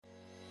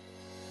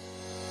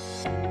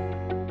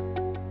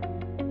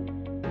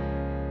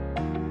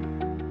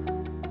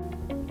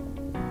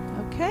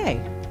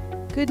Okay.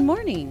 Good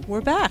morning.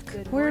 We're back.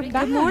 We're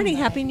back. Good morning.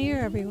 Happy New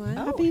Year, everyone.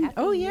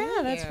 Oh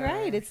yeah, that's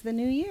right. It's the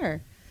new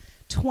year.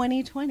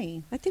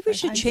 2020. I think we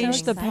should I'm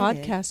change so the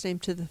excited. podcast name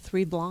to The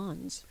Three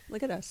Blondes.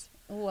 Look at us.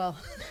 Well,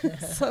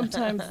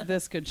 sometimes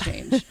this could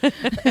change,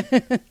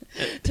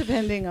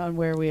 depending on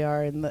where we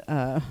are in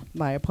the,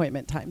 my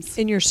appointment times.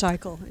 In your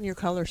cycle, in your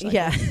color cycle.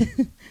 Yeah,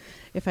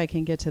 if I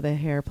can get to the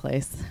hair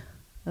place.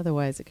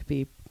 Otherwise, it could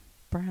be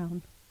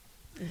brown.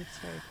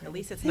 At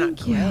least it's Thank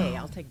not you. gray.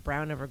 I'll take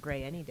brown over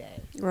gray any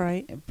day.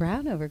 Right.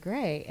 Brown over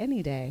gray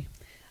any day.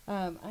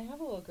 I have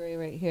a little gray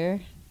right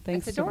here.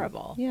 Thanks. That's to-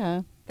 adorable.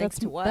 yeah. Thanks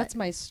to what? That's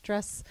my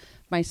stress.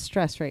 My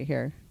stress right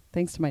here.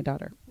 Thanks to my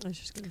daughter. I was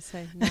just going to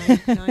say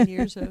 9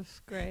 years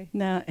of gray.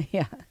 No,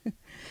 yeah.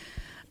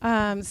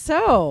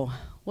 So,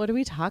 what are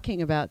we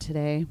talking about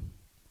today?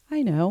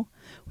 I know.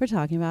 We're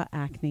talking about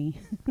acne.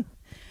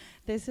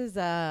 This is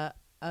a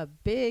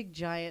big,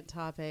 giant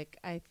topic,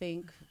 I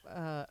think,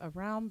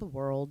 around the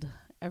world.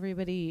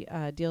 Everybody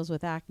deals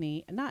with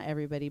acne. Not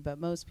everybody, but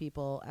most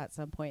people at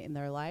some point in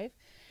their life.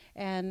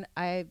 And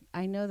I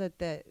know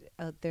that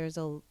there's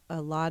a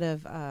lot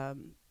of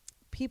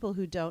people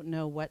who don't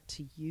know what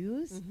to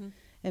use. Mm-hmm.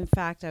 In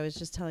fact, I was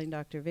just telling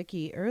Dr.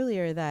 Vicky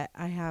earlier that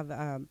I had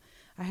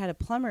a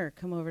plumber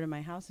come over to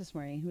my house this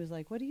morning who was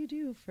like, "What do you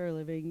do for a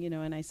living?" You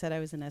know, and I said I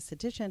was an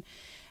esthetician,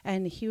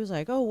 and he was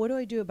like, "Oh, what do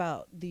I do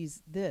about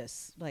this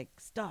like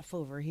stuff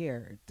over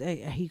here?"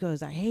 He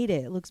goes, "I hate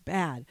it. It looks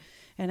bad."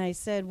 And I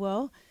said,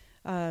 "Well,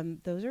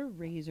 those are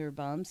razor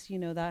bumps, you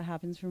know, that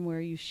happens from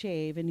where you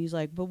shave." And he's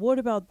like, "But what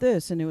about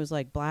this?" And it was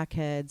like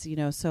blackheads, you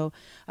know. So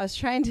I was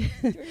trying to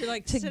You're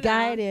like, to "Sit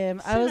guide down. him.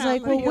 Sit I was down,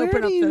 like, let "Well, me where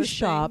open do up you those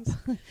shop?"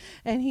 things.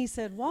 And he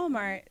said,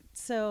 "Walmart."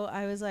 So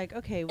I was like,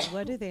 "Okay,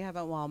 what do they have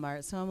at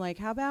Walmart?" So I'm like,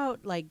 "How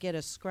about like get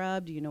a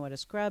scrub? Do you know what a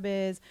scrub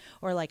is?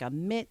 Or like a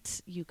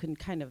mitt? You can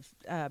kind of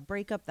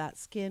break up that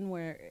skin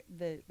where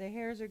the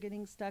hairs are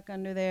getting stuck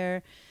under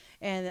there."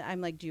 And I'm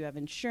like, "Do you have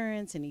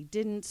insurance?" And he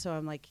didn't. So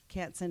I'm like,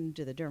 "Can't send him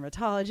to the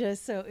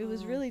dermatologist." So it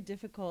was really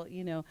difficult,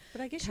 you know.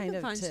 But I guess you kind can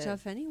of find to-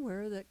 stuff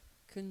anywhere that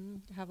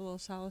can have a little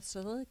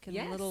salicylic and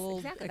Yes, a little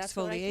exactly. That's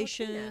what I was looking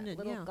exfoliation. at. And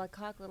little yeah.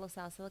 glycolic, little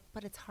salicylic.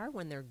 But it's hard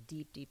when they're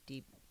deep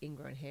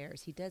ingrown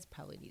hairs. He does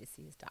probably need to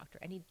see his doctor.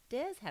 And he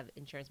does have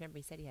insurance. Remember,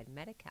 he said he had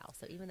Medi-Cal.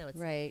 So even though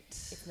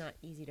it's not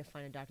easy to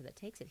find a doctor that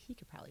takes it, he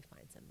could probably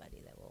find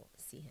somebody that will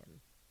see him.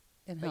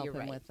 And But help you're him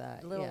right. with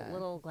that.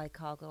 Little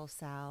glycolic, little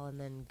sal, and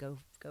then go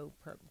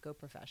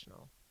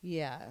professional.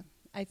 Yeah.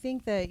 I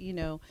think that, you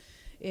know,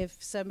 if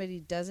somebody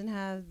doesn't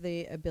have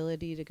the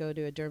ability to go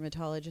to a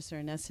dermatologist or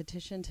an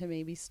esthetician, to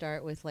maybe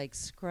start with like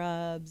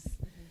scrubs,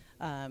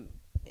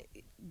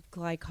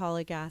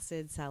 glycolic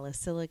acid,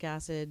 salicylic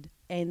acid,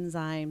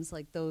 enzymes,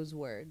 like those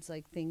words,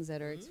 like things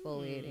that are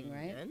exfoliating,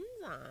 right?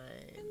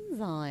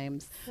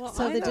 Enzymes. Well,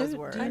 So I know do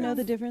words. you know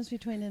the difference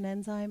between an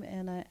enzyme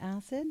and an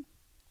acid?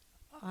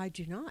 I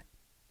do not.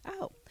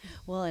 Oh,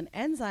 well, an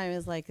enzyme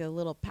is like a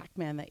little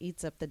Pac-Man that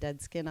eats up the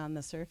dead skin on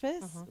the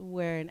surface,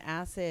 where an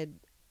acid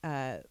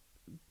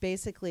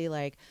basically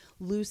like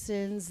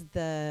loosens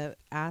the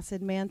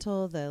acid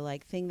mantle, the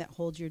like thing that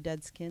holds your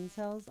dead skin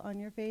cells on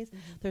your face.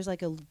 There's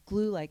like a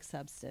glue-like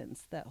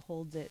substance that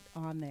holds it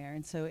on there,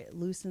 and so it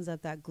loosens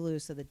up that glue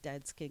so the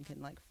dead skin can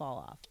like fall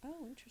off.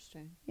 Oh,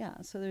 interesting. Yeah,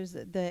 so there's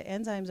the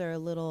enzymes are a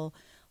little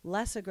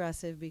less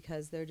aggressive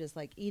because they're just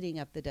like eating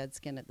up the dead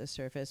skin at the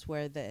surface,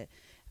 where the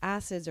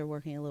acids are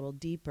working a little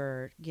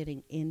deeper,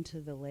 getting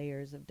into the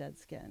layers of dead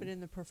skin. But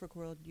in the perfect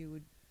world, you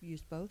would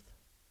use both?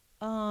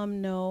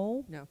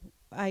 No. No.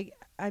 I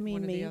mean,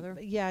 One or the maybe, other?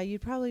 yeah,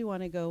 you'd probably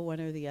want to go one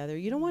or the other.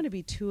 You don't want to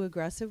be too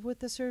aggressive with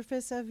the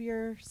surface of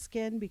your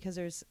skin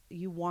because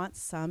you want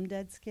some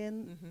dead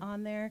skin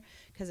on there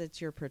because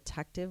it's your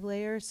protective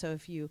layer. So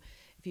if you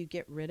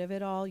get rid of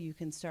it all, you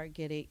can start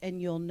getting,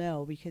 and you'll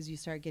know because you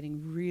start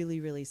getting really,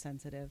 really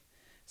sensitive.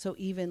 So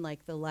even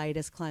like the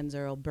lightest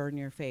cleanser will burn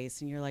your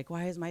face and you're like,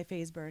 "Why is my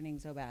face burning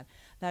so bad?"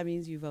 That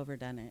means you've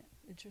overdone it.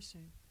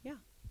 Interesting. Yeah.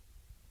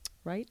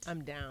 Right?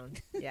 I'm down.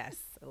 Yes,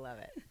 I love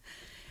it.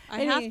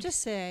 I have to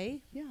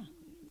say, Yeah.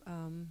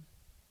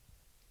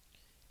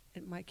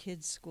 at my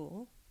kids'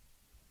 school,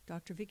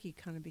 Dr. Vicky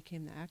kind of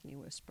became the acne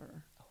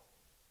whisperer.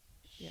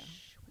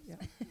 Yeah.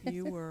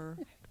 You were.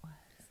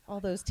 All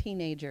those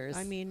teenagers.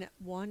 I mean,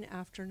 one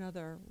after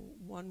another.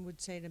 One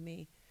would say to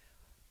me,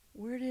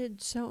 "Where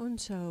did so and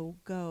so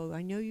go?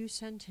 I know you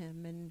sent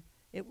him," and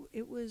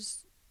it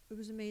was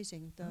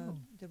amazing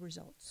the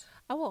results.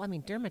 Oh, well, I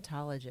mean,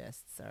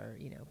 dermatologists are,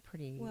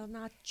 pretty... Well,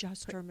 not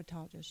just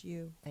dermatologists.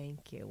 You.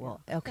 Thank you.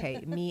 Well,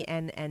 okay, me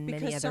and many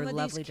Because other some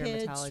lovely of these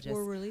kids dermatologists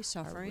were really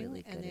suffering,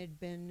 really good and at they'd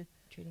been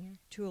treating her.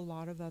 to a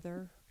lot of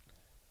other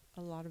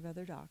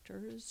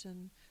doctors.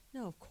 And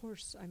no, of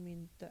course, I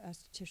mean, the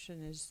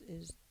esthetician is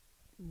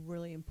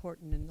really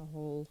important in the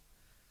whole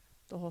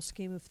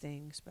scheme of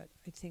things. But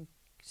I think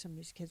some of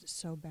these kids are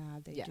so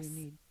bad they do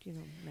need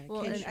medication.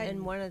 Well,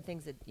 and one of the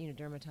things that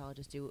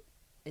dermatologists do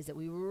is that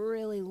we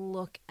really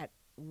look at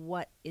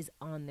what is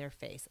on their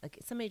face. Like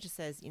somebody just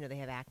says, they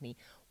have acne.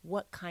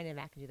 What kind of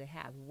acne do they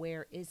have?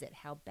 Where is it?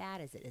 How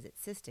bad is it? Is it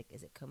cystic?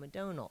 Is it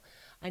comedonal?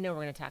 I know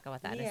we're going to talk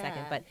about that in a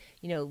second, but,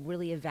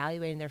 really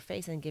evaluating their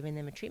face and giving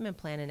them a treatment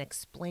plan and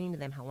explaining to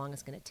them how long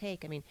it's going to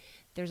take. I mean,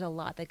 there's a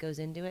lot that goes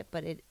into it,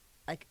 but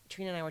like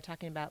Trina and I were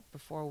talking about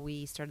before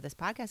we started this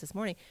podcast this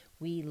morning,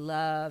 we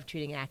love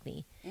treating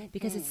acne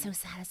because it's so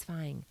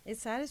satisfying.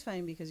 It's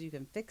satisfying because you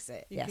can fix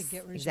it. You can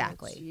get results.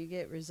 Exactly. You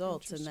get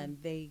results, and then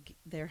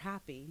they're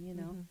happy,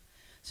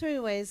 So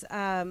anyways,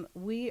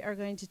 we are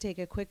going to take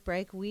a quick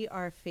break. We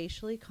are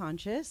facially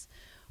conscious.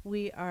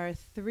 We are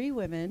 3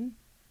 women,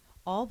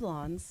 all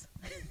blondes.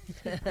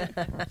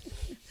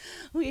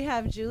 We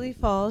have Julie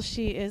Falls.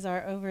 She is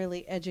our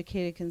overly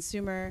educated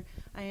consumer.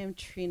 I am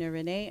Trina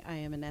Renee. I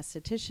am an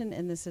esthetician,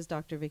 and this is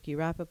Dr. Vicki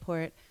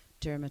Rappaport,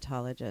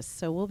 dermatologist.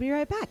 So we'll be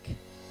right back.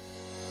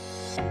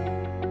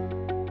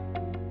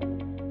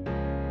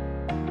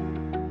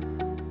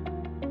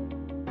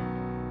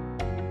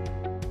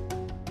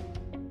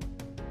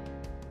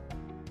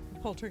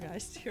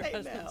 Poltergeist. I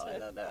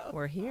don't know.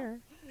 We're here.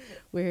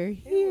 We're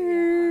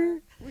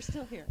here. We're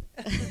still here.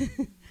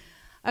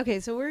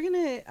 Okay, so we're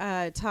going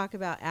to talk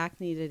about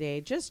acne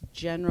today, just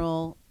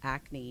general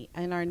acne.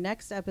 In our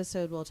next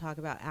episode, we'll talk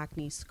about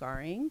acne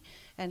scarring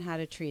and how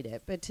to treat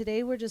it. But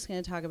today, we're just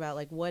going to talk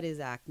about, what is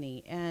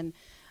acne? And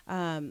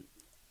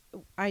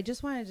I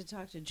just wanted to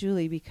talk to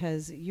Julie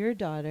because your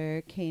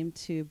daughter came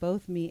to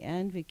both me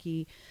and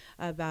Vicki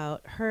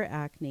about her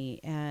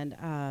acne and,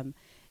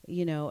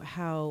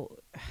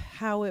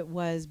 how it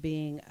was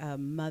being a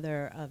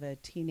mother of a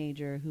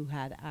teenager who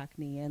had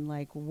acne and,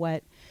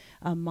 what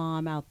a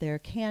mom out there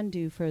can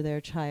do for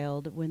their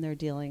child when they're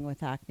dealing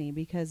with acne,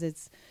 because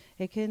it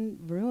can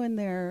ruin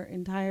their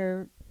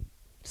entire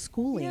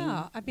schooling.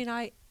 Yeah, I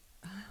mean,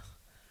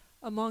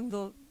 among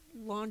the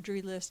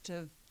laundry list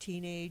of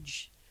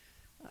teenage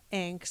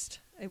angst,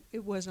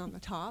 it was on the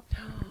top.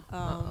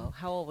 How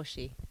old was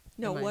she?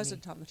 No, it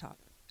wasn't on the top.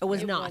 It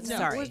was not. No,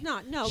 Sorry. it was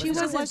not. No, She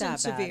wasn't wasn't that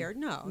severe.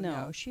 bad.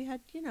 No. She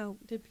had,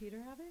 Did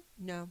Peter have it?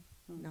 no,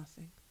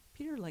 nothing.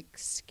 Peter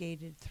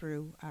skated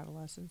through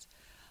adolescence.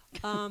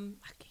 I'm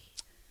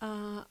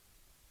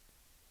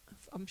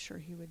sure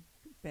he would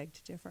beg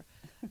to differ,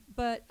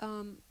 but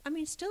I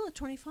mean, still at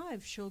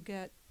 25, she'll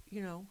get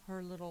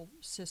her little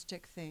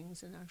cystic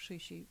things, and actually,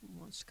 she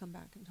wants to come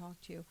back and talk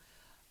to you.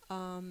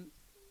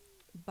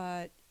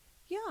 But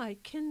yeah,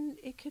 it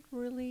could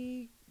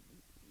really,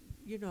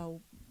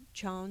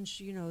 challenge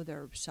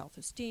their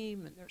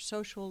self-esteem and their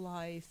social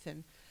life,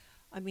 and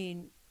I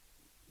mean,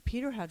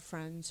 Peter had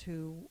friends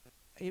who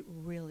it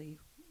really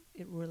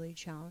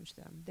challenged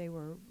them.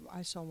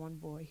 I saw one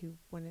boy who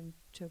went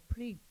into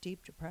pretty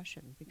deep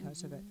depression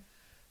because of it.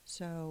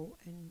 So,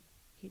 and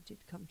he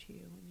did come to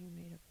you, and you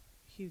made a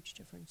huge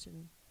difference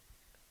in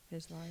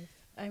his life.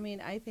 I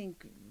mean, I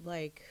think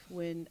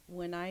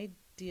when I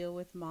deal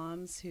with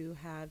moms who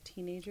have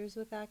teenagers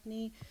with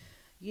acne,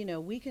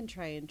 we can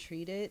try and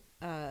treat it.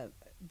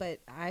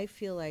 But I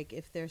feel like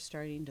if they're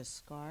starting to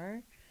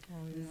scar,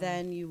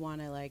 then you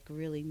want to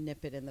really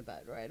nip it in the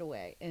bud right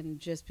away and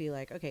just be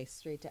okay,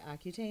 straight to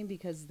Accutane,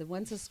 because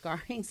once the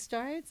scarring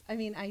starts, I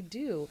mean, I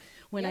do.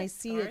 When I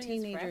see a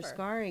teenager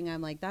scarring,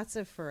 I'm that's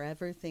a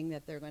forever thing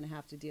that they're going to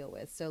have to deal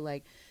with. So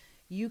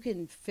you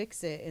can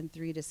fix it in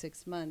 3 to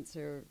 6 months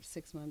or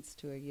 6 months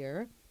to a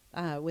year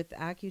with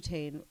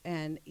Accutane.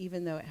 And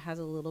even though it has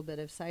a little bit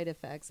of side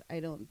effects, I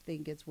don't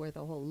think it's worth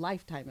a whole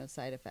lifetime of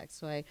side effects.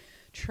 So I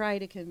try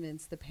to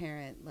convince the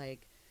parent,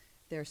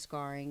 they're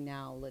scarring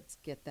now, let's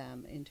get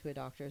them into a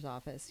doctor's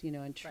office,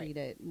 and treat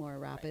it more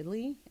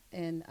rapidly.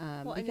 And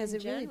because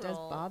it really does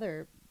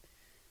bother.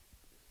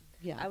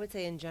 Yeah. I would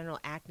say in general,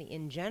 acne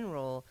in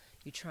general,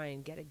 you try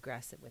and get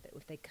aggressive with it.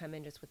 If they come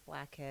in just with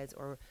blackheads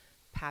or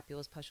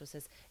papules,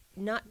 pustules,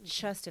 not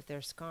just if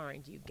they're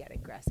scarring do you get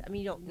aggressive. I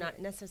mean, you don't, not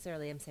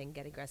necessarily I'm saying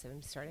get aggressive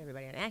and start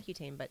everybody on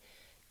Accutane, but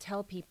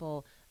tell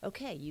people,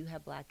 okay, you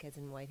have blackheads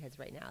and whiteheads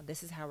right now.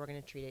 This is how we're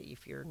going to treat it.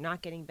 If you're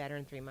not getting better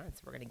in 3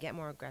 months, we're going to get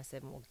more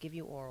aggressive and we'll give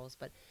you orals.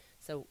 But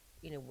so,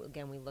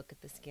 again, we look at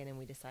the skin and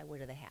we decide, what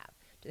do they have?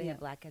 Do they have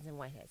blackheads and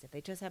whiteheads? If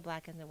they just have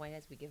blackheads and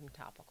whiteheads, we give them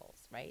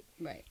topicals, right?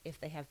 Right. If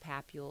they have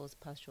papules,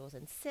 pustules,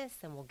 and cysts,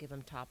 then we'll give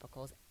them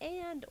topicals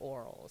and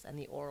orals. And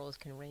the orals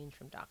can range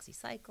from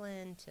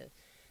doxycycline to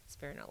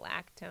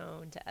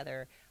spironolactone to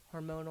other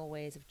hormonal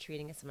ways of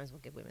treating it. Sometimes we'll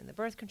give women the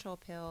birth control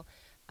pill.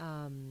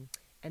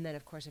 And then,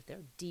 of course, if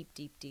they're deep,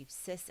 deep, deep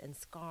cysts and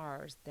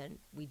scars, then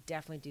we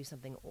definitely do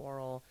something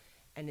oral.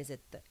 And is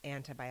it the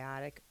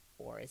antibiotic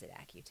or is it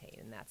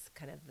Accutane? And that's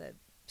kind of the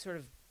sort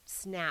of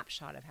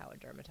snapshot of how a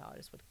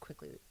dermatologist would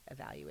quickly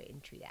evaluate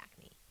and treat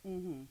acne.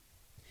 Mm-hmm.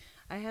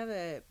 I have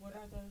What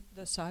are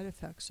the side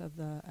effects of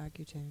the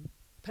Accutane?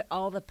 But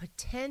all the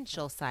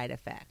potential side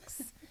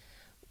effects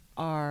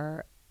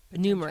are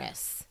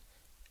numerous.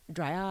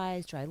 Dry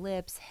eyes, dry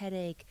lips,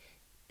 headache,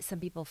 some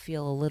people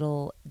feel a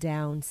little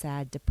down,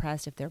 sad,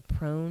 depressed if they're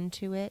prone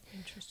to it.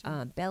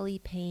 Interesting. Belly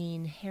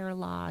pain, hair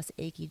loss,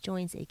 achy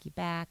joints, achy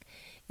back.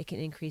 It can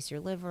increase your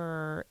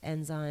liver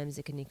enzymes.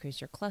 It can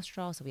increase your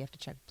cholesterol. So we have to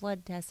check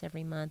blood tests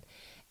every month.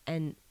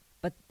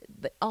 But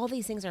all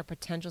these things are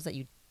potentials that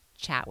you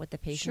chat with the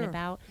patient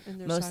about.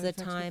 And most of the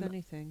time,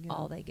 anything,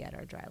 all they get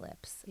are dry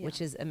lips, which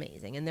is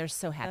amazing. And they're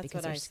so happy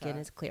because their skin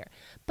is clear.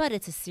 But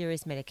it's a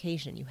serious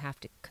medication. You have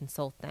to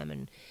consult them.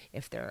 And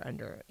if they're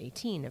under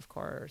 18, of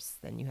course,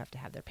 then you have to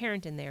have their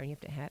parent in there. And you have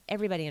to have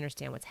everybody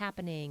understand what's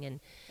happening. And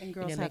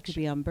girls have to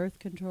be on birth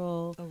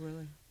control. Oh,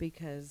 really?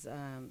 Because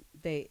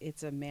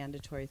it's a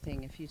mandatory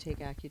thing. If you take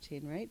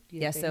Accutane, right?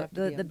 So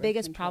the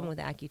biggest problem with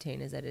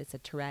Accutane is that it's a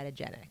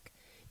teratogenic,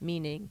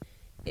 meaning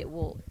it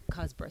will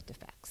cause birth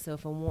defects. So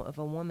if a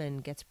woman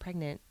gets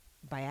pregnant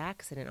by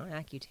accident on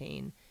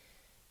Accutane,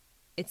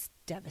 it's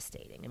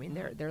devastating. I mean,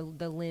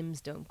 the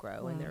limbs don't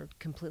grow, and they're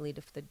completely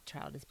the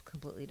child is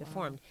completely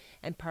deformed.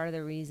 And part of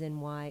the reason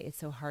why it's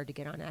so hard to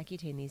get on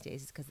Accutane these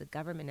days is because the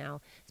government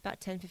now, it's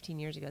about 10, 15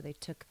 years ago, they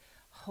took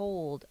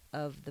hold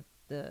of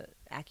the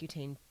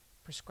Accutane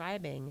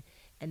prescribing,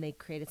 and they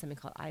created something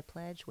called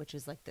iPledge, which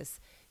is like this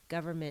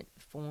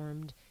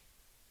government-formed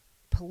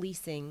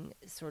policing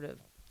sort of,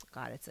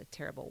 God, it's a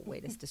terrible way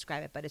to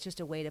describe it, but it's just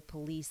a way to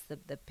police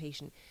the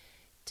patient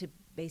to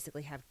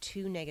basically have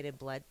two negative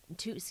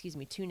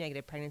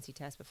pregnancy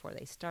tests before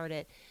they start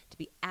it, to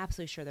be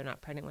absolutely sure they're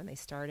not pregnant when they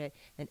start it.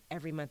 Then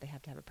every month they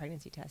have to have a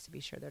pregnancy test to be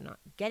sure they're not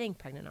getting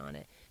pregnant on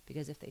it,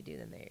 because if they do,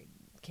 then they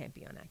can't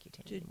be on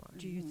Accutane anymore.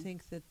 Do you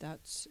think that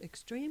that's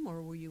extreme,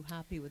 or were you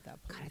happy with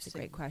that policing? God, that's a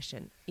great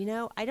question.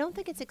 I don't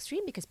think it's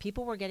extreme, because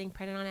people were getting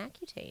pregnant on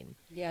Accutane.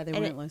 Yeah, they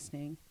weren't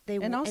listening. They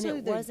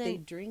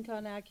drink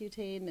on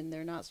Accutane, and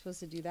they're not supposed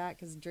to do that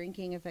because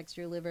drinking affects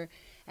your liver,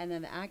 and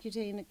then the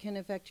Accutane can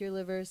affect your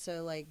liver.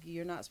 So,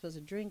 you're not supposed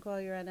to drink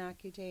while you're on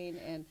Accutane.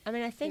 And I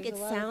mean, I think it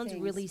sounds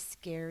really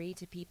scary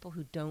to people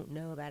who don't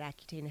know about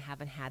Accutane and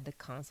haven't had the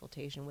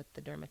consultation with the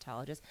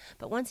dermatologist.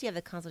 But once you have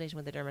the consultation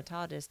with the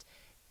dermatologist,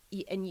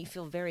 and you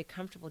feel very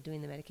comfortable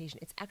doing the medication,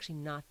 it's actually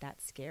not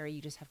that scary.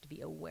 You just have to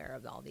be aware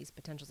of all these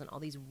potentials and all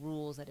these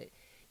rules that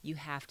you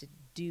have to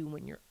do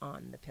when you're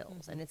on the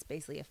pills. And it's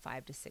basically a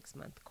 5 to 6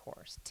 month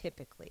course,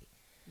 typically.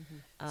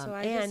 So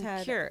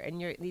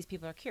these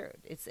people are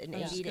cured. It's an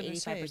 80 to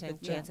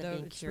 85% chance of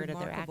being cured of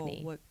their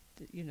acne.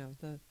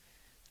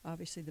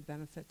 Obviously the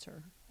benefits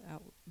are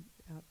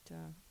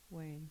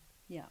outweighing.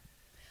 Yeah.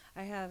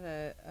 I have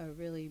a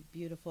really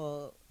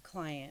beautiful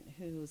client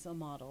who's a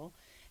model,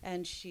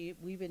 and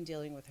we've been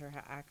dealing with her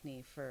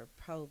acne for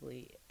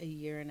probably a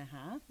year and a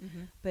half,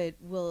 but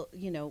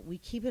we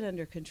keep it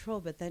under control,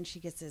 but then she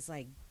gets this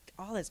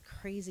all this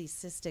crazy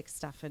cystic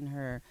stuff in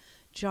her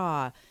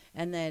jaw,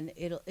 and then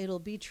it'll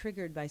be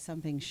triggered by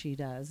something she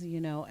does,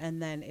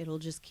 and then it'll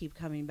just keep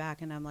coming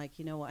back. And I'm like,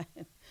 you know what?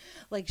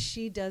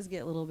 She does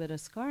get a little bit of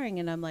scarring,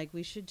 and I'm like,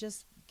 we should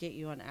just get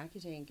you on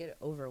Accutane and get it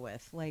over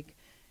with.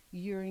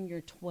 You're in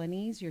your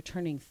 20s, you're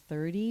turning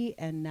 30,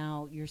 and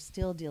now you're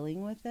still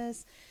dealing with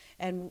this.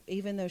 And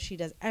even though she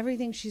does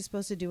everything she's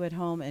supposed to do at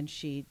home, and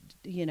she,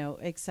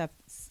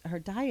 accepts her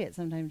diet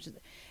sometimes,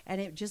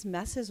 and it just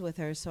messes with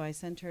her. So I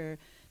sent her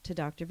to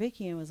Dr.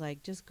 Vicky and was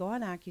like, just go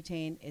on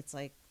Accutane. It's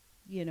a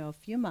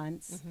few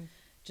months.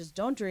 Just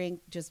don't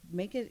drink. Just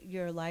make it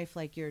your life.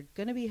 You're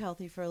going to be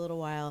healthy for a little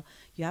while.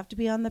 You have to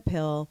be on the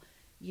pill.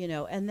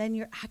 And then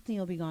your acne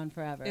will be gone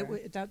forever.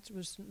 That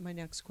was my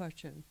next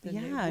question. Then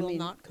it will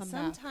not come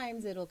back.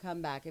 Sometimes it'll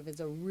come back if it's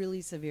a really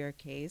severe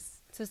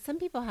case. So some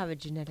people have a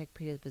genetic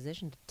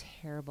predisposition to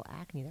terrible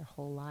acne their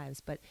whole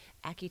lives, but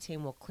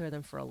Accutane will clear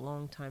them for a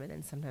long time, and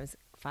then sometimes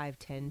 5,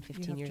 10,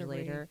 15 years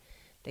later,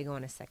 they go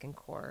on a second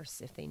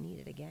course if they need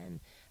it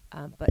again.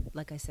 But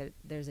like I said,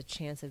 there's a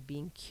chance of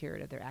being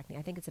cured of their acne.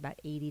 I think it's about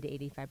 80 to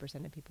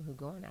 85% of people who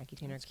go on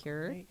Accutane are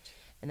cured. Great.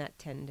 And that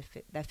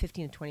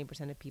 15 to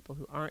 20% of people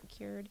who aren't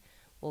cured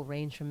will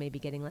range from maybe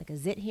getting a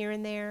zit here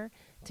and there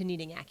to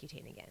needing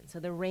Accutane again. So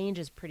the range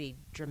is pretty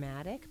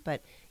dramatic,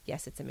 but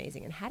yes, it's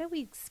amazing. And how do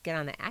we get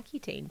on the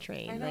Accutane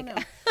train? I don't know.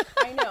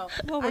 I know.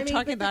 Well, we're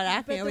talking about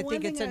acne. I would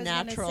think it's a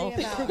natural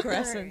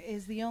progression.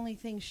 Is the only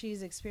thing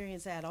she's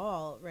experienced at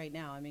all right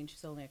now. I mean,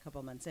 she's only a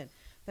couple months in,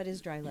 but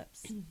is dry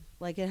lips.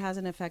 It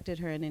hasn't affected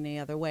her in any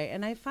other way.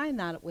 And I find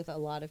that with a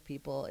lot of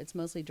people, it's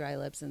mostly dry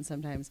lips and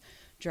sometimes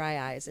dry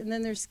eyes. And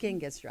then their skin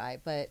gets dry,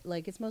 but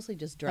it's mostly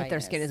just dryness. But their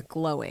skin is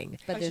glowing.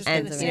 But their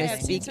skin's amazing.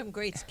 I've seen some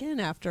great skin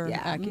after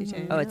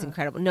Accutane. Oh, it's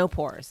incredible. No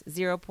pores.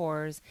 0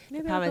 pores.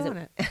 Maybe I'll go on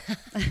it.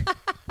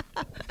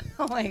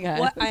 Oh my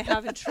God. I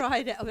haven't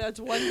tried it. That's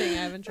one thing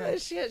I haven't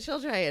tried.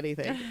 She'll try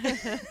anything.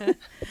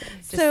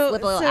 Slip a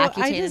little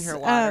Accutane in her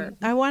water.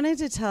 I wanted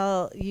to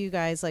tell you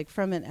guys,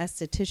 from an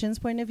esthetician's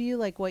point of view,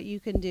 what you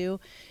can do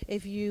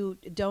if you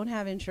don't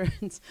have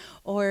insurance,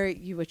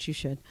 which you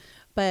should.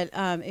 But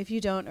if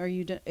you don't,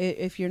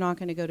 if you're not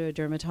going to go to a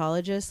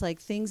dermatologist,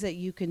 things that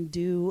you can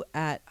do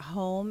at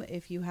home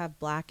if you have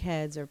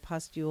blackheads or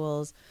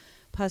pustules,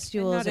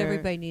 Pustules And not are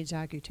everybody needs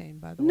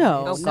Accutane, by the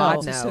No, way. Oh no.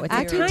 God, No. no!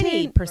 It's a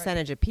tiny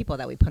percentage of people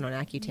that we put on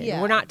Accutane.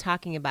 Yeah. We're not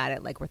talking about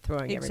it like we're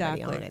throwing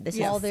everybody Exactly. on it. This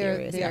Yeah. is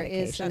serious there is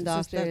medication. some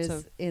That's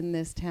doctors in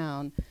this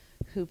town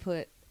who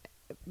put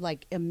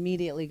like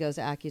immediately goes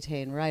to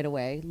Accutane right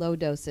away, low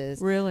doses.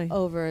 Really?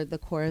 Over the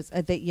course.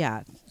 They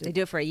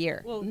do it for a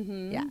year. Well,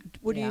 yeah.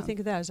 What do you think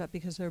of that? Is that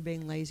because they're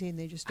being lazy and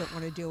they just don't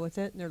want to deal with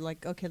it? And they're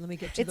like, okay, let me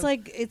get to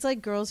It's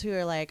like girls who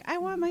are like, I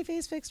want my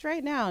face fixed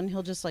right now, and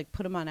he'll just like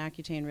put them on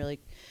Accutane, really,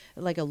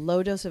 like a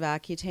low dose of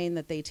Accutane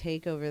that they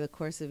take over the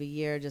course of a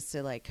year just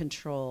to like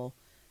control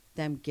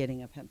them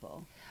getting a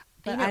pimple.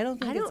 But I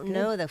don't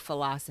know the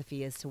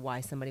philosophy as to why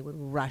somebody would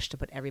rush to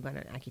put everybody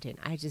on Accutane.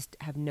 I just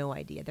have no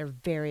idea. They're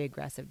very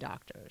aggressive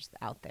doctors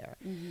out there,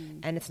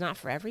 and it's not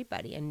for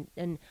everybody.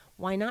 And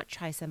why not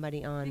try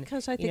somebody on?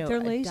 Because I think they're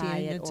lazy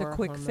and it's a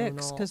quick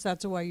fix. Because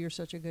that's why you're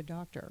such a good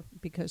doctor.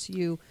 Because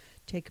you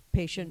take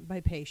patient by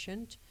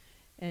patient,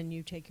 and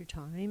you take your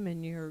time,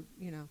 and you're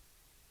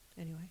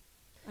Anyway,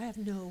 I have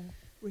no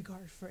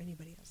regard for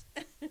anybody else.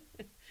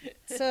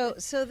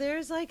 So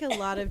there's like a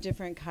lot of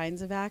different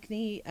kinds of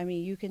acne. I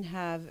mean, you can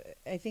have,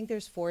 I think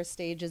there's 4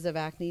 stages of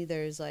acne.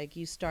 There's like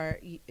you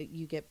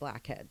get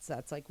blackheads.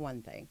 That's like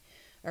one thing,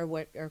 or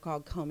what are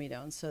called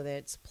comedones. So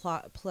that's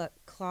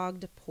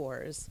clogged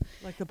pores.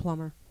 Like the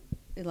plumber.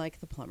 Like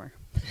the plumber.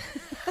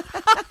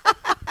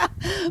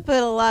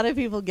 But a lot of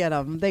people get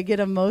them. They get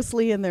them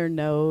mostly in their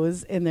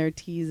nose, in their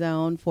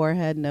T-zone,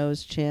 forehead,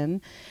 nose,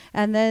 chin.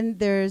 And then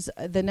there's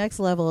the next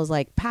level is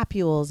like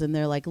papules, and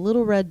they're like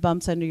little red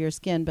bumps under your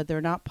skin, but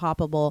they're not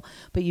poppable,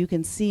 but you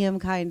can see them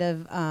kind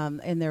of,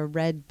 and they're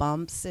red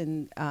bumps.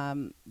 And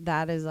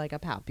that is like a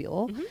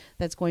papule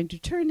that's going to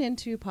turn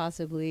into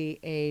possibly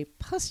a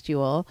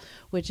pustule,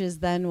 which is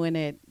then when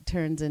it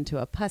turns into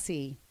a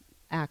pussy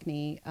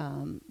acne,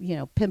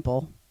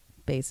 pimple,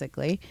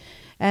 basically.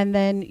 And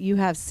then you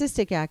have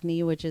cystic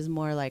acne, which is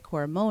more like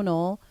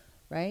hormonal,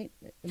 right?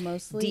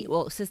 Mostly.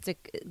 Cystic,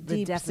 the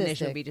Deep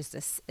definition cystic. would be just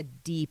a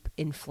deep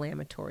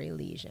inflammatory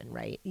lesion,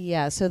 right?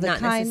 Yeah, so the Not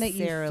kind that you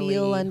necessarily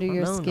feel under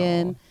your hormonal.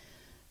 skin.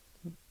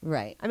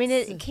 Right. I mean,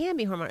 it can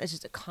be hormonal. It's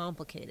just a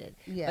complicated.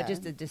 Yeah. But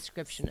just a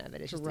description of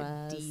it. It's just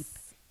a deep,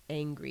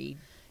 angry.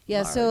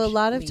 Yeah, so a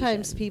lot of lesion.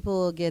 times people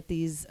will get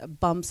these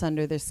bumps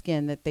under their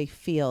skin that they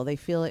feel. They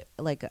feel it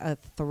like a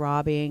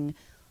throbbing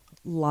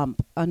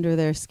lump under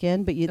their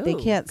skin, but they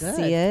can't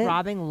see it.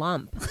 Throbbing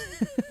lump.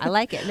 I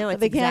like it. No, it's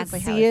they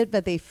exactly can't see it,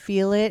 but they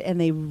feel it, and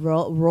they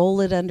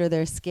roll it under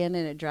their skin,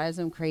 and it drives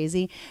them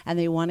crazy, and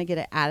they want to get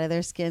it out of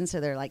their skin, so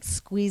they're like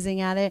squeezing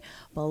at it.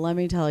 But let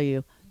me tell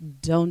you,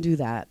 don't do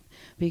that,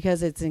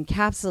 because it's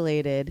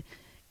encapsulated,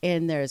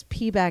 and there's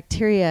P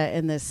bacteria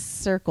in this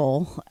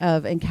circle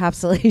of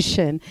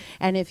encapsulation,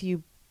 and if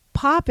you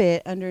pop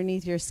it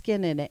underneath your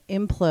skin and it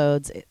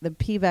implodes, the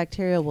P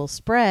bacteria will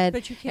spread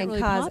and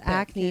really cause pop it,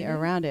 acne can you?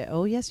 around it.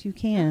 Oh, yes, you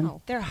can.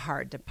 Wow. They're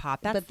hard to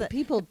pop. That's But the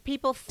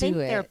people think do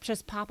they're it.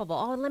 just poppable.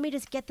 Oh, let me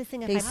just get this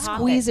thing. If They I pop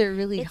squeeze it, it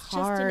really it's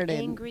hard just an and-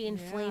 angry,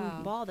 inflamed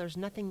Yeah. ball. There's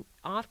nothing.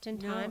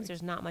 Oftentimes, No.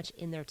 there's not much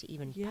in there to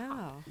even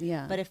pop.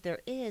 Yeah. But if there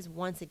is,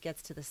 once it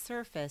gets to the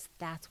surface,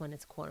 that's when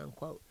it's quote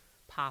unquote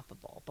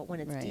poppable. But when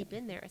it's Right. deep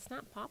in there, it's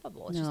not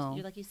poppable. It's No. just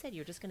you're like you said,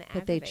 you're just going to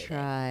But they aggravate it.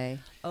 try.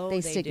 Oh,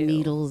 they they stick do.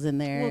 needles in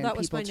there, Well, and that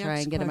was people my try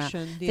next and get them out.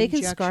 question. The They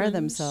can scar injections-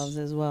 themselves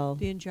as well.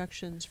 The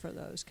injections for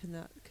those, can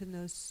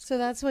those So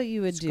that's what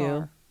you would do.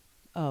 scar?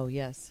 Oh,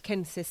 yes.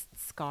 Can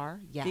cysts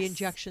scar? Yes. The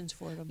injections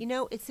for them. You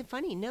know, it's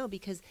funny, no,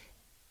 because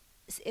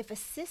if a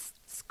cyst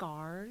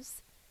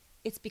scars,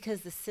 it's because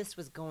the cyst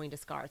was going to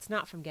scar. It's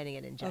not from getting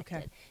it injected.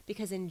 Okay.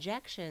 Because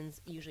injections,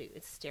 usually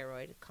it's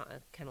steroid,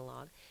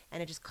 Kenalog,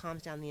 and it just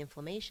calms down the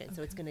inflammation.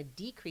 So it's going to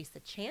decrease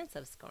the chance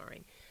of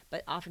scarring.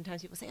 But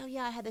oftentimes people say, oh,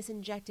 yeah, I had this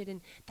injected,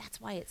 and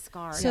that's why it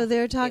scarred. So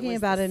they're talking was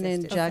about the an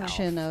cyst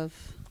injection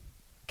itself.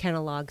 of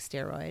Kenalog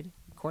steroid,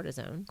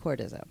 cortisone.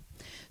 cortisone.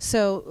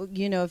 So,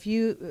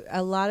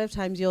 a lot of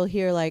times you'll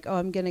hear like, oh,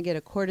 I'm going to get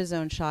a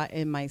cortisone shot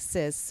in my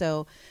cyst.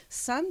 So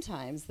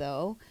sometimes,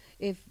 though,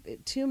 if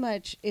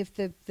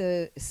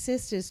the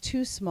cyst is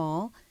too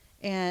small,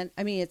 and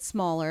I mean it's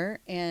smaller,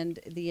 and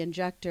the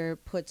injector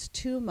puts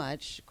too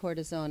much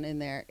cortisone in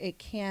there, it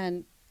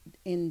can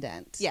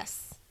indent.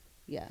 Yes.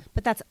 Yeah.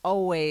 But that's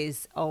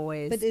always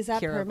But is that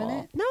curable.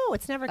 permanent? No,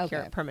 it's never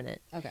Okay.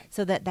 permanent. Okay.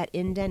 So that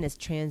indent is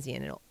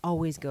transient. It'll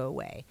always go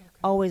away. Okay.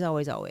 Always,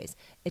 always, always.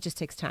 It just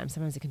takes time.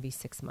 Sometimes it can be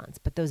 6 months,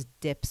 but those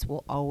dips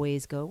will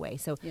always go away.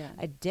 So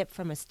a dip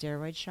from a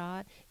steroid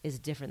shot is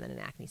different than an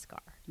acne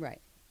scar. Right.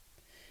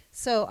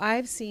 So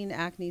I've seen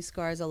acne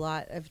scars a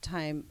lot of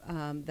time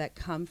that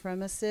come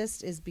from a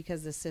cyst is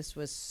because the cyst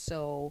was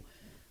so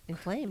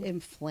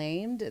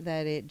inflamed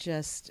that it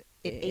just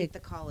it ate the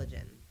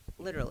collagen.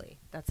 Literally,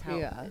 that's how.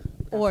 Yeah.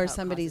 That's Or how it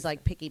somebody's causes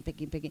like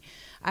picking.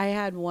 I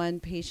had one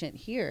patient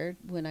here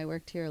when I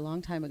worked here a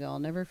long time ago. I'll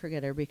never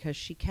forget her because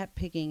she kept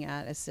picking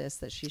at a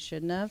cyst that she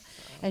shouldn't have,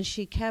 and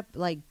she kept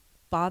like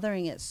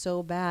bothering it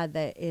so bad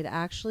that it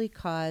actually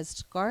caused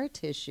scar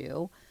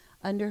tissue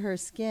under her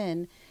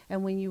skin.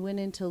 And when you went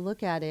in to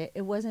look at it,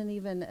 it wasn't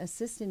even a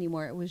cyst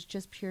anymore. It was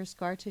just pure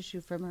scar tissue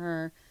from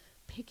her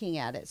picking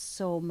at it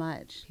so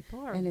much.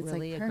 People are and it's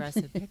really like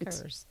aggressive permanent.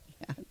 pickers.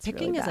 Yeah, it's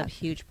Picking really is a bad.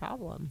 huge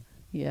problem.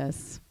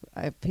 Yes,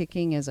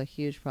 picking is a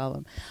huge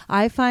problem.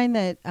 I find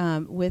that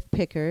with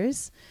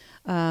pickers,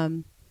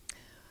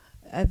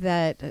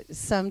 that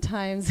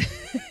sometimes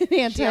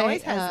She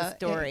always has a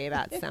story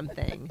about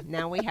something.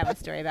 Now we have a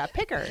story about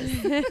pickers.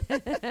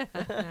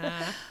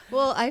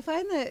 Well, I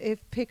find that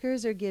if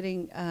pickers are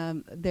getting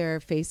their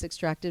face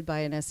extracted by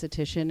an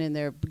esthetician and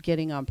they're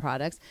getting on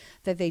products,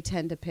 that they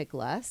tend to pick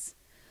less.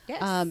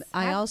 Yes.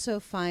 I also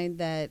find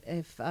that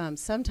if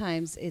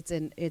sometimes it's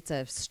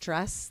a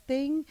stress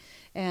thing,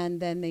 and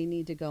then they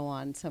need to go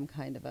on some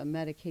kind of a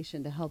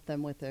medication to help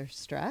them with their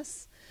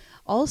stress.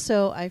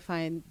 Also, I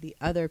find the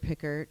other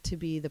picker to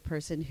be the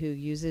person who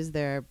uses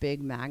their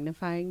big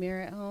magnifying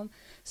mirror at home.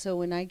 So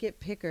when I get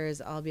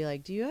pickers, I'll be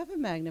like, do you have a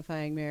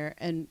magnifying mirror?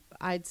 And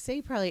I'd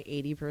say probably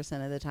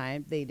 80% of the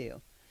time they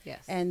do.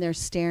 Yes. And they're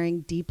staring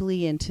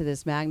deeply into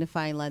this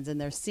magnifying lens,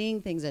 and they're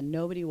seeing things that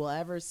nobody will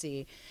ever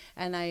see.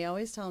 And I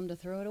always tell them to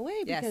throw it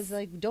away because,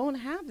 like, don't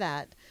have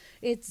that.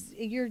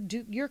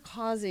 You're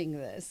causing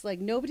this. Like,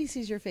 nobody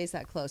sees your face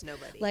that close.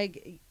 Nobody.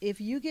 Like, if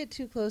you get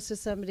too close to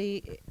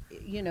somebody,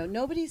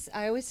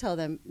 I always tell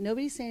them,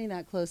 nobody's standing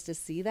that close to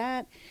see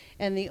that.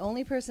 And the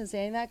only person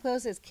standing that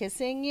close is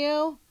kissing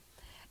you.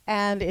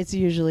 And it's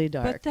usually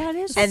dark. But that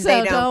is, And so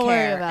they don't don't worry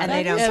care. about And it.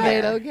 they don't And care.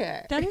 they don't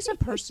care. that is a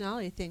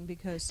personality thing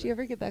because Do you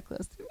ever get that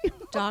close to me?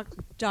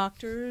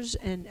 doctors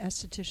and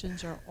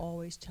estheticians are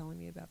always telling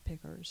me about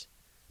pickers.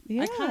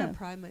 Yeah. I kind of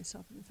pride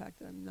myself in the fact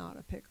that I'm not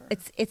a picker.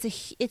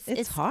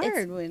 It's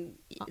hard when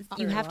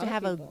you for have a to lot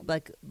have of a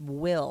people.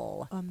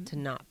 will to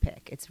not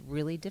pick. It's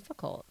really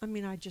difficult. I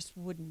mean, I just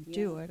wouldn't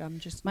do it. I'm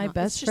just My not,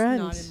 best it's just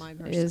friend not in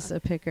my is a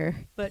picker.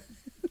 But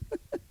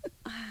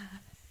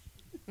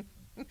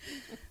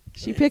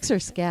She picks her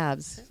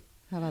scabs.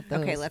 How about those?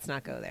 Okay, let's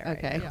not go there.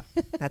 Okay. Right yeah,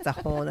 now. That's a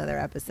whole other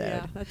episode.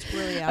 yeah, that's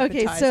really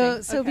Okay,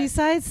 appetizing. so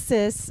besides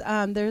cysts,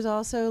 there's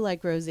also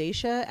like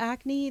rosacea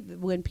acne.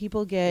 When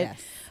people get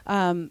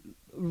Yes.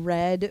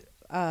 red,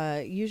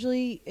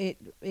 usually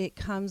it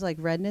comes like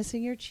redness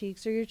in your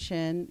cheeks or your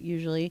chin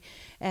usually,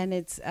 and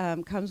it's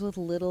comes with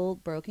little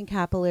broken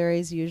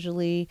capillaries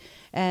usually,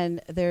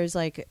 and there's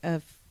like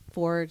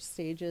 4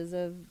 stages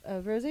of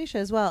rosacea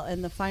as well.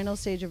 And the final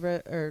stage of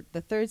or the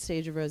third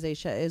stage of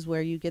rosacea is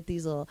where you get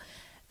these little,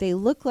 they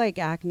look like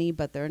acne,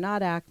 but they're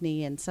not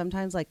acne. And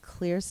sometimes like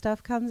clear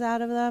stuff comes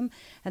out of them,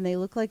 and they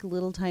look like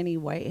little tiny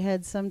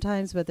whiteheads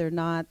sometimes, but they're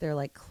not. They're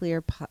like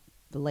clear,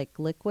 like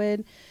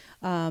liquid,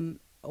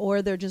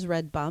 or they're just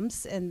red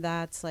bumps. And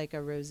that's like a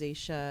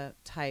rosacea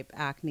type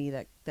acne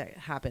that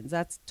happens.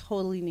 That's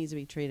totally needs to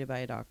be treated by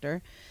a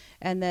doctor.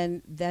 And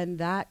then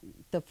the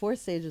 4th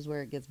stage is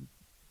where it gets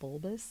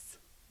bulbous.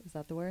 Is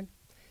that the word?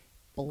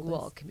 Bulbous.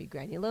 Well, it can be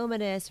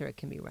granulomatous, or it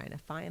can be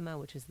rhinophyma,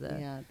 which is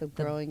the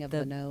growing of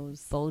the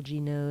nose. bulgy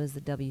nose,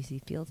 the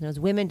W.C. Fields nose.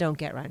 Women don't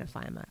get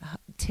rhinophyma.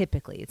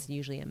 Typically, it's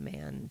usually a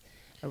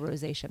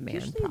rosacea man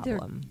Usually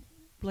problem.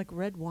 they're like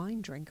red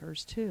wine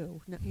drinkers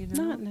too. You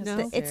know, Not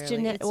necessarily. It's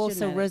genetic. It's Well,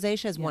 so genetic.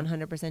 rosacea is Yeah.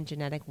 100%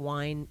 genetic.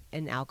 Wine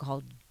and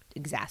alcohol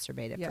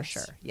exacerbate it for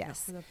sure.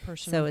 Yes. Yeah, the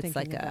person So I'm it's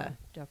like thinking a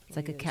about it's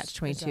like a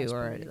definitely is catch-22, or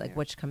exacerbating like there.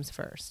 which comes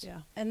first.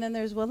 Yeah. And then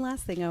there's one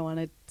last thing I want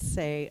to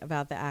say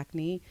about the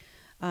acne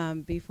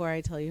before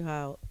I tell you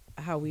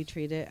how we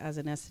treat it as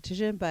an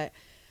esthetician. But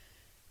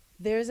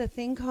there's a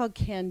thing called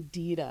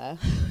candida,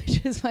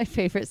 which is my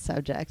favorite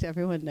subject.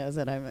 Everyone knows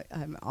that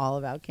I'm all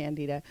about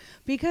candida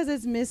because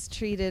it's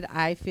mistreated,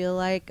 I feel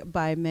like,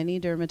 by many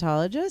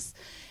dermatologists.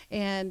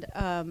 And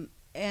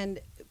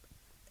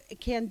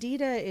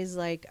candida is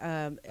like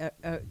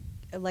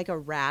a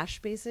rash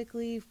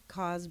basically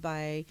caused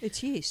by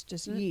It's yeast,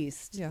 isn't it?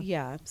 yeast.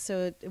 Yeah.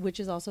 So which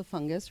is also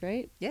fungus,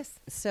 right? Yes.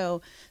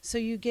 So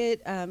you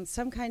get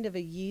some kind of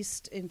a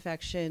yeast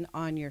infection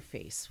on your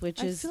face,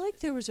 which I is feel like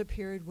there was a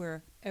period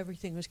where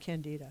everything was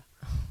candida.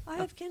 I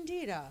have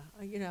candida.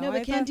 no, I but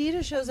have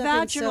candida shows a up in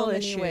vaginal so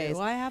many issue. ways.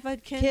 I have a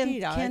candida.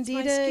 It's my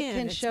Candida skin.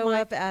 can It's show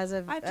up as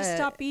a. I have to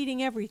stop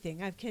eating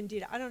everything. I have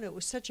candida. I don't know. It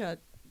was such a,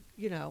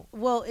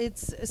 Well,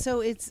 it's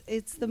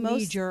the most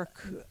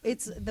knee-jerk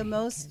It's the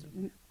most.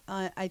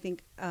 I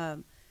think.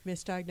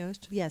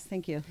 misdiagnosed. Yes,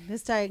 thank you.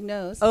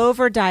 Misdiagnosed.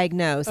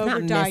 Overdiagnosed,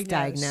 not Overdiagnosed.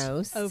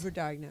 misdiagnosed.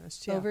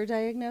 Overdiagnosed. Yeah.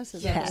 Overdiagnosed.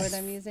 Is that Yes. the word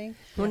I'm using?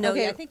 Well, no,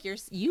 Okay. I think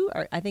you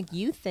are. I think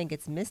you think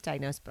it's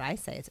misdiagnosed, but I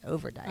say it's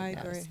overdiagnosed. I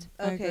agree.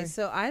 Okay,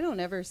 so I don't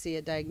ever see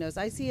it diagnosed.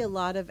 I see a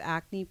lot of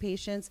acne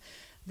patients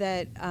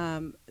that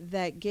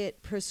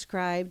get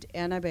prescribed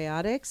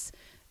antibiotics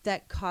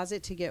that cause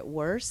it to get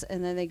worse,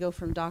 and then they go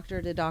from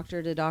doctor to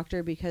doctor to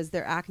doctor because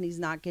their acne's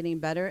not getting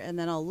better. And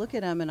then I'll look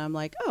at them and I'm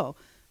like, oh,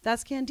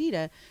 that's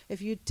candida.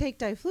 If you take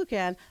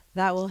diflucan,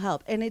 that will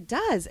help, and it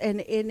does. And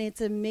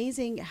it's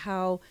amazing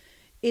how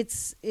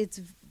it's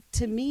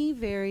to me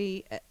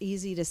very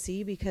easy to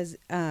see because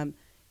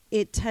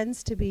it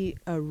tends to be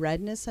a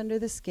redness under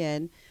the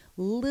skin,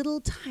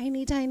 little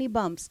tiny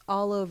bumps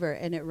all over,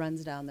 and it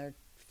runs down their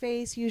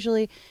face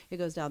usually. It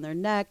goes down their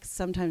neck.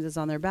 Sometimes it's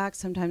on their back.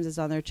 Sometimes it's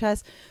on their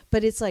chest.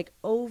 But it's like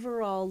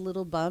overall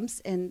little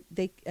bumps. And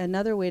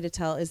another way to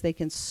tell is they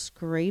can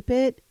scrape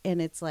it,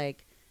 and it's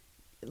like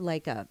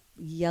a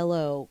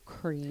yellow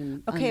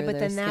cream. Okay, but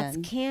then skin. that's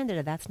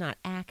candida. That's not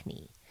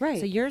acne. Right.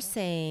 So you're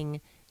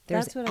saying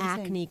there's That's what I'm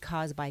acne saying.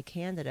 caused by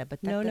candida,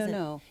 but that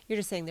No. You're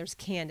just saying there's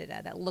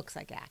candida that looks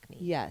like acne.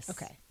 Yes.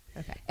 Okay.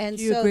 And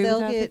Do you so agree with they'll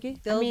that, get, Vicki?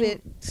 they'll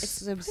get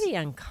It's pretty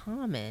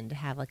uncommon to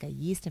have like a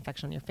yeast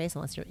infection on your face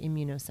unless you're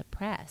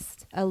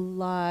immunosuppressed. a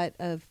lot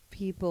of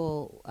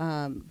people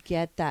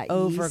get that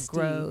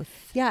Overgrowth.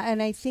 yeasty. Yeah,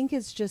 and I think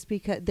it's just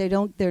because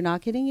they're not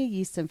getting a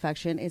yeast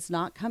infection. It's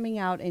not coming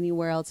out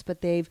anywhere else,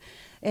 but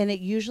and it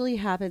usually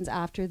happens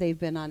after they've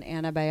been on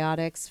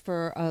antibiotics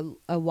for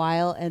a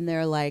while, and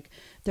they're like,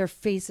 their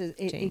faces,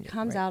 it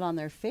comes out on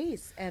their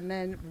face. And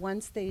then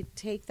once they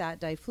take that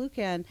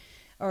diflucan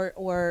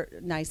or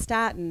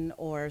nystatin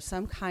or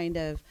some kind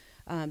of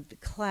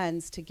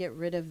cleanse to get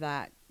rid of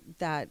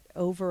that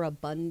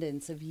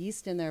overabundance of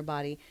yeast in their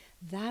body,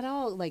 that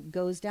all like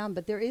goes down.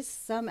 But there is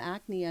some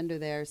acne under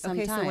there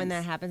sometimes. Okay, so when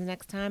that happens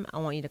next time, I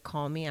want you to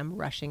call me. I'm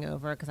rushing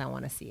over because I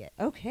want to see it.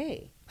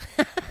 Okay.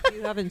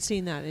 You haven't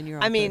seen that in your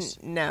office. I mean,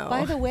 no.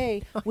 By the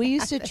way, we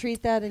used to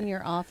treat that in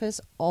your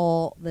office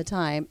all the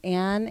time.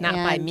 Not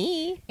by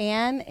me.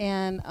 Anne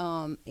and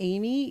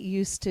Amy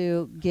used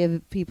to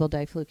give people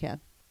diflucan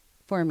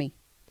for me.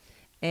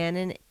 Anne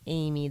and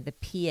Amy, the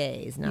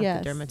PAs, not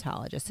Yes. the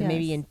dermatologists. So Yes.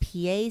 maybe in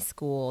PA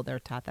school they're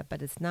taught that,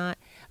 but it's not.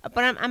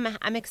 But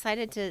I'm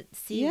excited to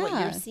see what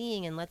Yeah. you're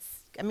seeing, and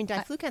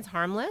diflucan's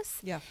harmless.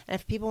 Yeah. And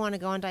if people want to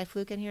go on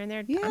diflucan here and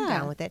there, Yeah. I'm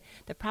down with it.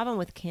 The problem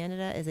with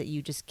candida is that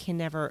you just can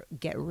never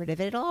get rid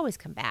of it. It'll always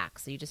come back.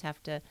 So you just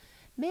have to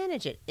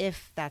manage it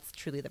if that's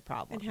truly the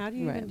problem. And how do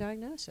you Right. even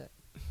diagnose it?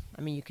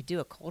 I mean, you could do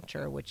a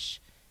culture,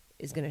 which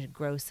is going to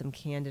grow some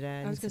candida. I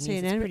And was going to some say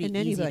yeast. in It's pretty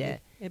easy anybody. to-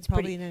 It's pretty-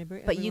 probably in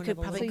anybody. but you everyone could have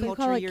a probably So little- you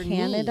culture call it your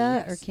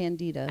Candida knee. or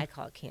Candida? I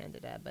call it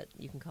candida, but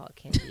you can call it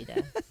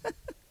candida.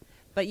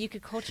 But you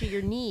could culture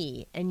your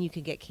knee and you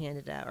could get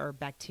candida or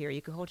bacteria.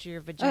 You could culture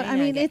your vagina. I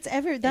mean,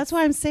 and that's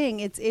why I'm saying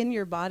it's in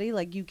your body.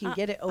 Like you can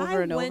get it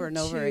over and over and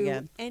over I went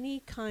again. to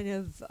any kind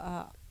of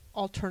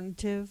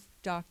alternative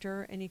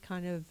doctor, any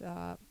kind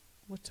of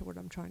what's the word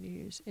I'm trying to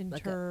use?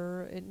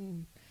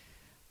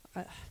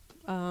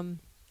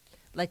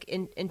 like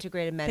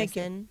integrated Thank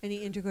you. medicine. Any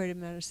integrated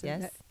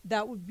medicine. Yes.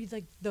 That would be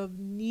like the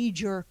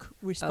knee-jerk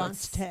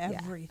response to yeah.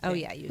 everything. Oh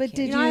yeah, you But can.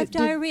 did You know, I have did-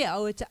 diarrhea.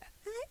 Oh,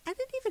 I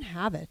didn't even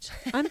have it.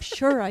 I'm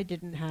sure I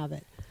didn't have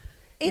it.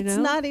 It's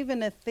know? not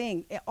even a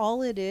thing.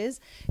 All it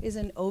is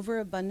an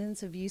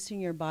overabundance of yeast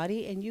in your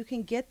body, and you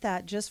can get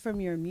that just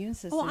from your immune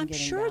system. Well, I'm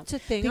getting sure down. it's a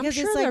thing. Because I'm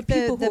sure it's there are like the-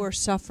 people the- who are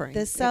suffering.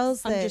 the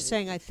cells I'm that- just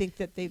saying. I think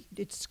that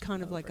it's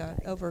kind of like a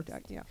over.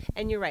 Yeah.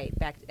 And you're right.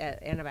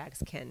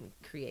 Antibiotics can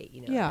create,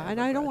 Yeah,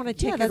 and I don't want to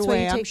Yeah, take that's it why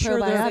away. you I'm take sure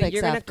probiotics. there.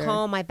 You're going to after.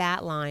 call my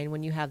bat line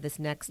when you have this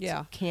next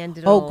Yeah.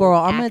 candida. Oh, girl,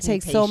 I'm going to acne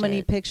take so many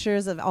patient.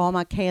 pictures of all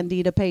my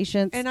Candida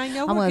patients. And I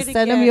know I'm we're going to gonna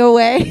send them get- your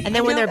way. And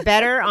then when they're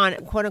better on,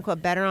 quote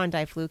unquote, better on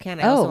diflucan,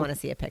 I also Oh. want to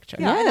see a picture.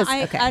 Yeah, and Yes.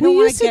 I, Okay. I We don't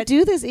want used to get.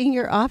 do this in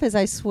your office,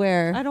 I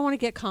swear. I don't want to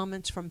get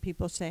comments from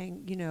people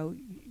saying,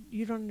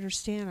 you don't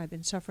understand. I've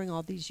been suffering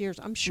all these years.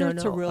 I'm sure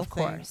it's a real of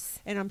thing, course.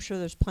 and I'm sure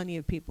there's plenty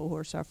of people who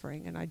are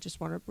suffering. And I just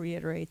want to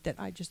reiterate that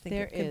I just think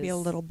There it can be a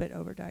is. little bit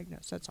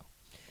overdiagnosed. That's all.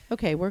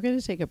 Okay, we're going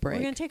to take a break.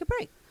 We're going to take a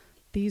break.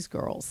 These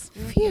girls.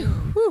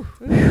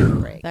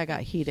 Break. That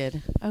got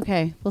heated.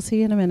 Okay, we'll see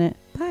you in a minute.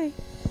 Bye.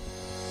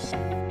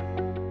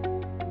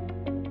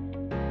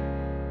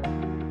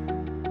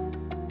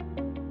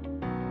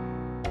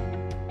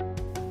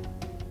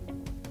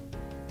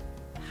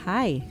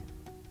 Hi.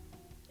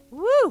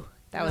 Woo!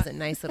 That was a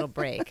nice little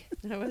break.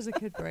 That was a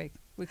good break.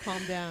 We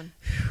calmed down.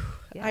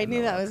 Yeah, I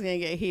knew that Mo. was going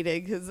to get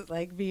heated because,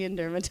 like, being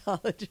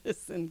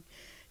dermatologists and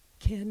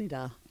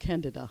Candida.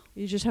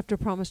 You just have to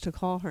promise to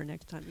call her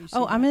next time you see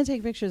Oh, her. I'm going to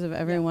take pictures of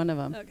every Yeah. one of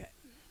them. Okay.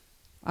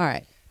 All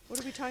right. What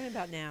are we talking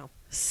about now?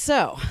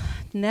 So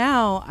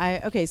now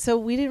so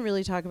we didn't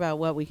really talk about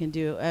what we can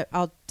do.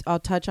 I'll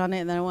touch on it,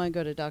 and then I want to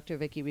go to Dr.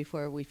 Vicki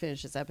before we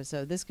finish this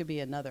episode. This could be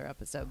another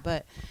episode,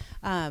 but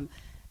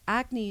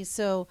acne.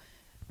 So,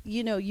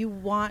 you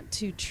want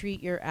to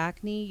treat your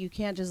acne. You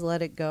can't just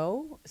let it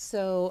go.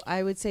 So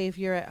I would say if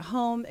you're at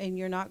home and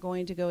you're not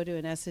going to go to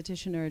an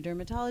esthetician or a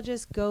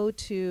dermatologist, go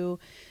to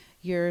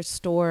your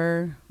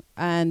store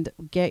and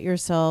get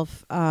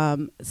yourself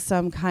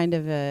some kind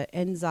of a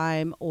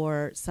enzyme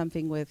or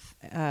something with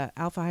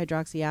alpha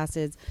hydroxy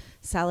acids,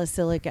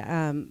 salicylic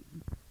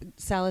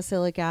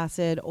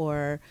acid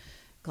or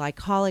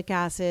glycolic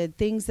acid,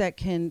 things that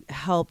can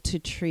help to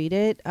treat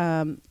it.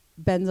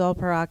 Benzoyl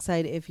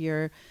peroxide, if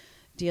you're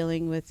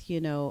dealing with,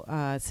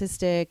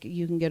 cystic,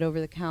 you can get over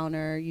the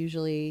counter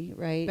usually,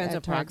 right? Benzoyl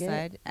at Target.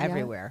 peroxide Yeah.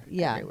 everywhere.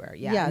 Yeah. Everywhere.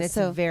 Yeah. Yeah, And it's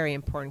so- a very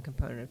important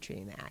component of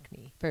treating the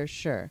acne. For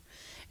sure.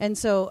 And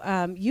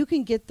so you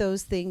can get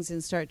those things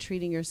and start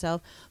treating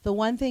yourself. The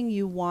one thing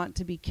you want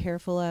to be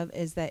careful of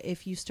is that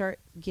if you start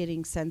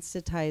getting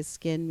sensitized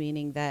skin,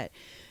 meaning that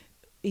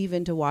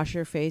even to wash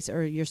your face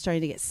or you're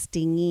starting to get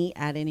stingy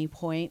at any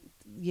point,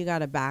 you got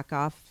to back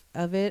off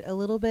of it a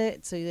little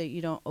bit so that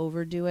you don't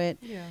overdo it.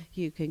 Yeah.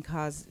 You can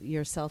cause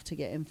yourself to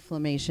get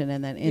inflammation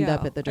and then end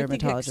up at the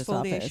dermatologist's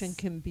I think exfoliation office.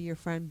 can be your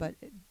friend, but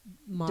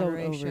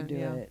moderation. Don't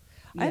overdo it.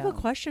 I have a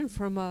question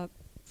from a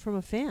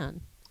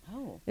fan.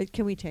 Oh,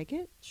 Can we take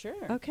it?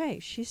 sure. Okay.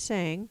 She's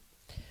saying,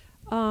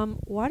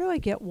 why do I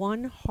get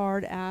one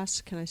hard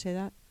ass, can I say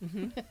that?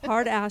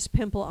 Hard ass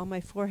pimple on my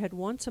forehead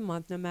once a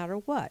month no matter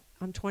what?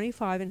 I'm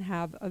 25 and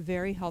have a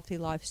very healthy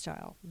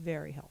lifestyle.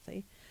 Very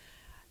healthy.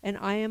 And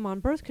I am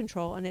on birth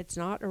control, and it's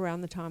not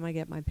around the time I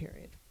get my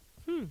period.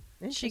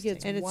 She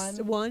gets And it's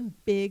one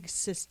big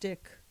cystic,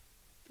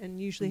 and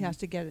usually has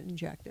to get it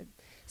injected.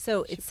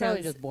 So She's it probably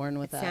sounds just born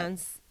with that.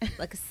 sounds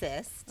like a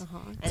cyst. It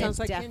And sounds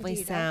it like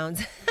definitely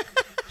Candida.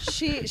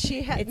 sounds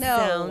She had it no.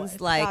 sounds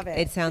stop like it.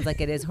 it sounds like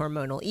it is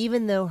hormonal,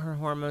 even though her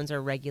hormones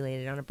are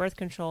regulated on a birth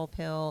control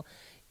pill.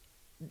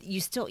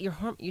 You still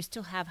you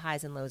still have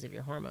highs and lows of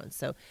your hormones.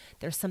 So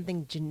there's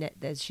something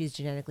that she's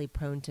genetically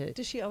prone to.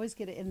 Does she always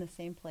get it in the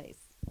same place?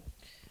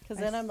 Because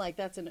then I'm like,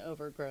 that's an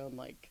overgrown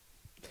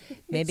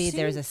Maybe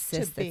there's a seems to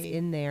cyst that's be.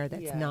 in there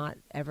that's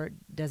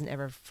doesn't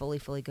ever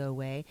fully go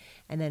away,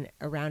 and then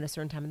around a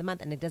certain time of the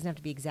month, and it doesn't have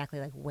to be exactly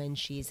like when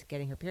she's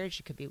getting her period.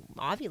 She could be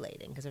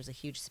ovulating because there's a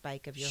huge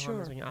spike of your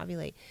hormones when you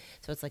ovulate.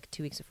 So it's like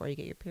 2 weeks before you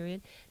get your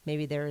period.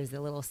 Maybe there is a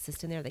little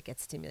cyst in there that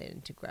gets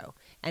stimulated to grow,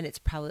 and it's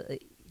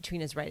probably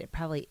Trina's right. It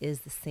probably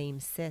is the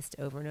same cyst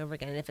over and over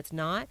again. And if it's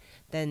not,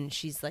 then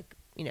she's like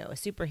a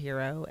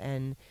superhero,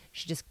 and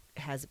she just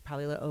has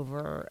probably an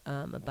over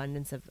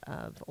abundance of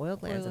oil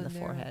glands in the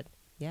forehead.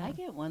 Yeah. I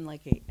get one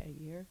like a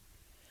year.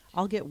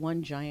 I'll get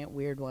one giant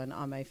weird one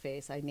on my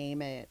face. I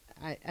name it.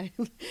 I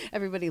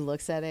everybody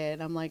looks at it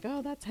and I'm like,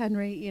 oh, that's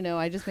Henry.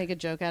 I just make a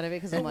joke out of it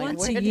because I'm like, Once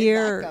where a did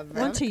year, that come from?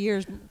 once a year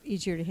is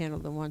easier to handle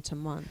than once a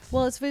month.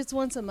 Well, it's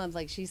once a month,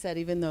 like she said.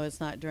 Even though it's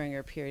not during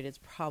her period, it's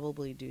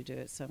probably due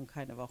to some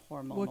kind of a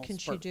hormonal. What can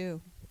spurt. she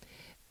do?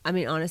 I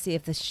mean, honestly,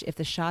 if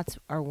the shots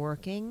are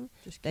working,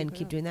 Just then keep it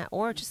keep up. doing that,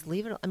 or just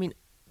leave it. I mean,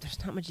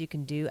 there's not much you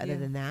can do other Yeah.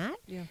 than that.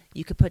 Yeah.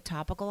 You could put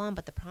topical on,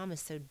 but the problem is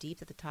so deep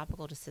that the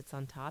topical just sits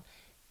on top.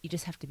 You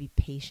just have to be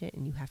patient,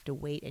 and you have to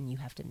wait, and you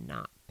have to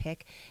not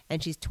pick.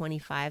 And she's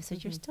 25, so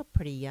you're still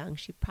pretty young.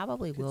 She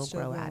probably Could will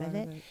still grow out of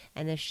it.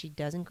 And if she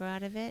doesn't grow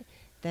out of it,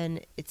 then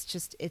it's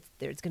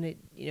going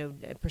to,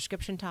 a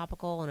prescription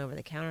topical and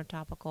over-the-counter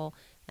topical,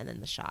 and then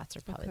the shots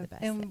are probably the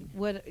best thing.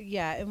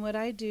 And what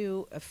I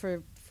do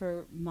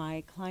for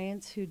my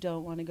clients who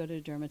don't want to go to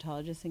a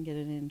dermatologist and get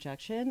an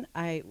injection,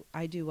 I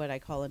do what I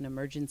call an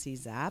emergency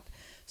zap.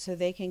 So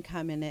they can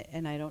come in it,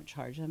 and I don't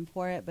charge them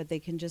for it, but they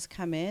can just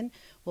come in.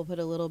 We'll put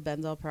a little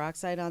benzoyl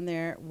peroxide on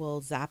there.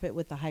 We'll zap it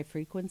with the high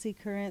frequency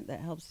current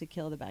that helps to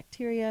kill the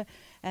bacteria,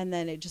 and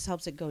then it just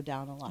helps it go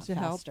down a lot Does it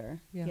help?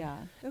 faster. Yeah.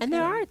 And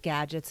there are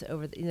gadgets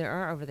there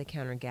are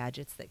over-the-counter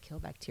gadgets that kill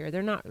bacteria.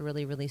 They're not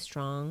really, really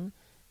strong,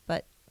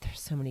 but there's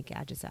so many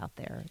gadgets out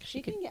there.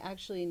 She can get,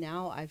 actually,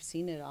 now I've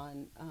seen it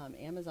on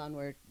Amazon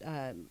where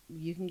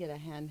you can get a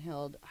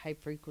handheld high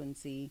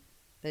frequency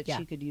that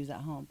she could use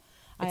at home.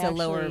 It's a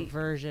lower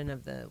version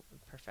of the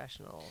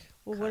professional.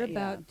 Well, what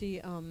about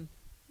the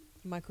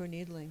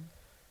microneedling?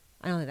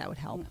 I don't think that would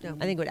help. No.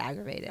 I think it would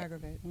aggravate it.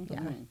 Aggravate. Mhm.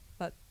 Okay.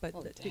 But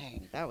Oh,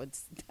 dang, that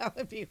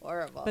would be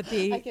horrible. But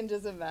I can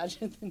just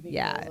imagine the needles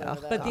Yeah,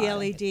 over but that. the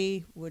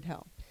LED would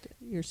help.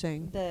 You're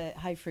saying The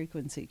high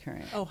frequency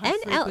current. high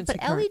frequency But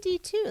current. LED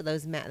too.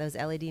 Those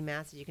LED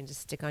masks you can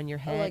just stick on your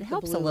head. like It the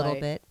helps a blue little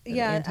light. bit.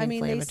 Yeah, I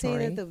mean, they say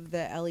that Anti-inflammatory.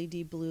 the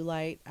LED blue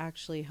light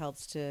actually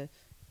helps to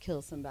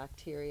kill some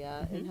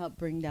bacteria and help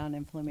bring down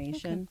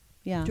inflammation.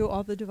 Yeah. Do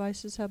all the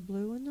devices have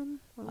blue in them?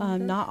 I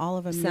wonder? Not all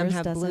of them. Some Yours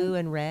have doesn't. blue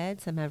and red.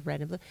 Some have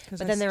red and blue. 'Cause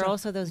But I then there are stuck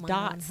also those mine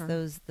on dots. her.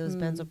 Those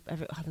benzo.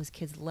 Those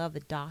kids love the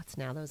dots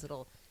now. Those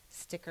little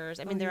stickers.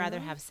 I mean, they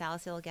either have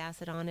salicylic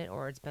acid on it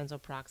or it's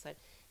benzoyl peroxide,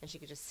 and she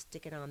could just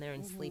stick it on there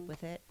and sleep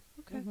with it.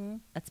 Okay.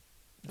 That's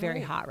very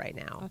right. hot right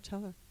now. I'll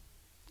tell her.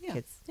 Yeah.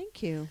 Kids.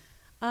 Thank you.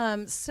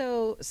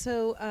 So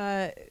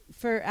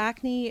for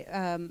acne,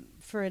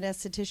 for an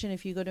esthetician,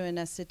 if you go to an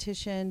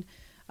esthetician,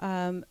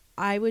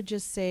 I would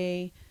just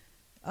say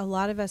a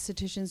lot of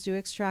estheticians do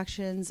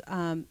extractions.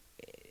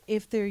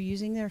 If they're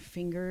using their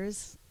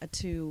fingers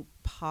to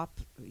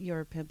pop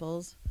your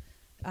pimples,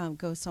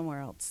 go somewhere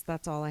else.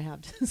 That's all I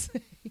have to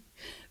say.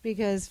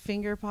 Because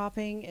finger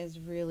popping is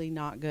really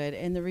not good.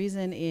 And the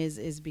reason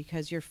is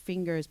because your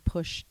fingers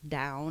push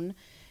down,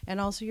 and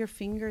also your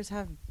fingers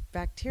have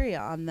bacteria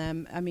on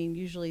them. I mean,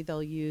 usually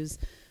they'll use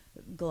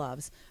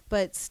gloves,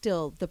 but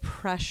still the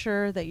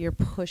pressure that you're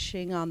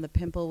pushing on the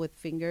pimple with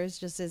fingers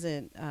just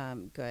isn't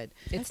good.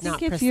 It's I not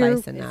think if you're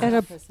precise enough. at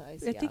a-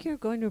 Precise, I think you're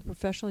going to a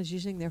professional who's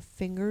using their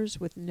fingers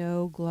with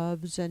no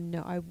gloves, and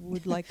no, I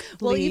would like.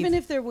 well, leave. even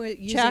if they're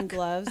using Check.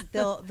 gloves,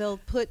 they'll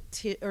put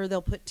tissue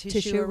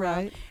around,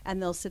 right? and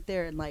they'll sit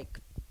there and like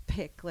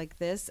pick like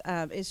this.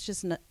 It's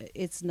just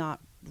it's not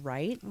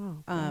right. Oh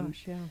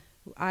gosh, yeah.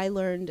 I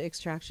learned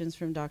extractions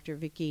from Dr.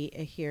 Vicky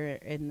here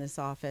in this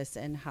office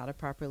and how to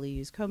properly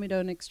use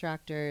comedone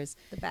extractors.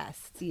 The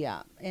best.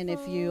 Yeah, and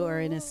if you are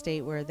in a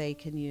state where they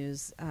can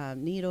use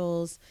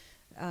needles,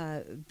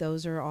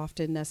 Those are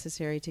often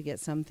necessary to get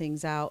some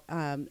things out,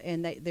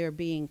 and they're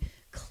being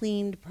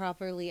cleaned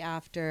properly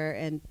after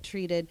and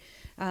treated.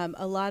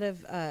 A lot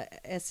of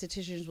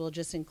estheticians will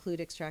just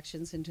include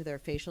extractions into their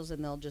facials,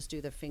 and they'll just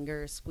do the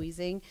finger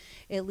squeezing.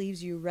 It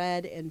leaves you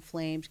red,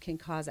 inflamed, can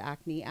cause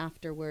acne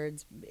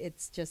afterwards.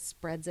 It's just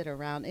spreads it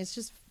around. It's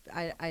just,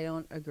 I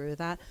don't agree with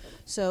that.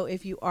 So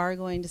if you are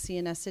going to see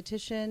an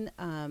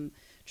esthetician,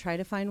 try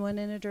to find one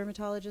in a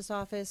dermatologist's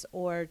office,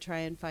 or try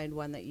and find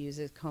one that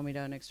uses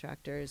comedone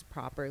extractors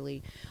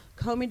properly.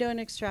 Comedone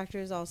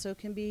extractors also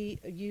can be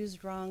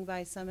used wrong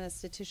by some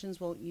estheticians,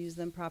 won't use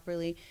them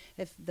properly.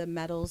 If the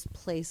metal's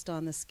placed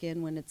on the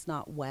skin when it's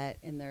not wet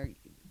and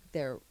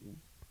they're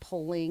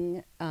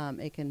pulling,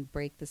 it can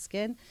break the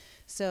skin.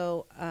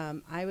 So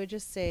I would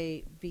just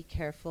say be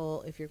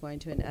careful if you're going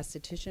to an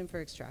esthetician for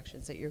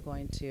extractions, that you're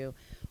going to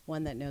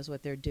one that knows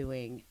what they're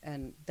doing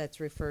and that's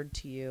referred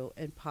to you,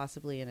 and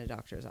possibly in a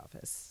doctor's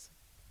office.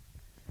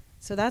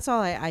 So that's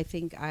all I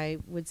think I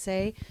would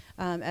say.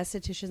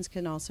 Estheticians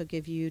can also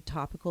give you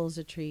topicals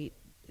to treat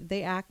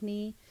the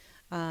acne.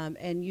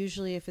 And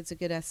usually if it's a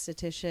good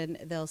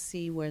esthetician, they'll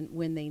see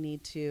when they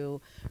need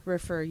to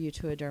refer you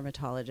to a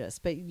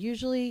dermatologist. But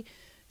usually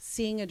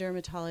seeing a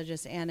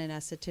dermatologist and an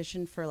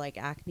esthetician for like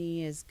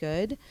acne is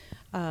good.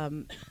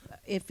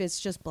 If it's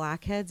just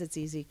blackheads, it's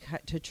easy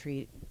to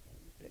treat.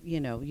 You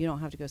don't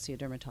have to go see a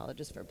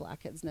dermatologist for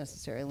blackheads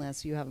necessarily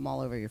unless you have them all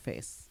over your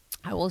face.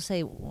 I will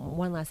say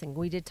one last thing.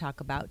 We did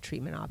talk about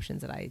treatment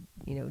options that I,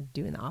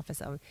 do in the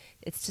office.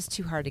 It's just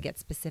too hard to get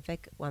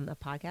specific on the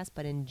podcast,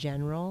 but in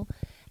general,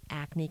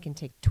 acne can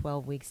take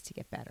 12 weeks to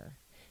get better.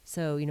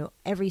 So,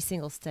 every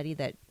single study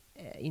that,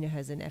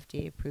 has an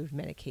FDA-approved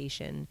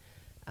medication,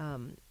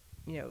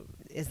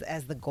 is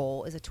as the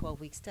goal is a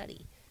 12-week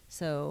study.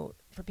 So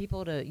for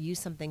people to use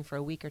something for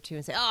a week or two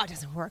and say, oh, it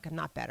doesn't work, I'm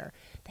not better,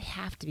 they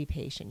have to be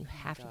patient. You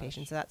have to be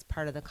patient. So that's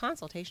part of the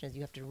consultation, is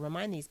you have to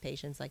remind these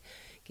patients, like,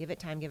 give it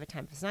time. If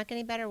it's not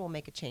getting better, we'll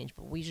make a change.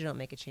 But we usually don't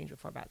make a change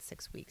before about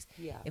 6 weeks.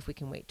 Yeah. If we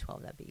can wait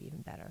 12, that'd be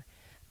even better.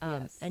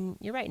 Yes. And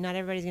you're right, not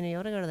everybody's going to be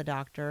able to go to the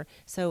doctor.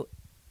 So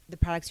the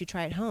products you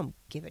try at home,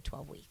 give it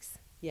 12 weeks.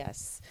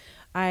 Yes,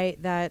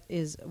 that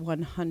is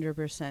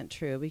 100%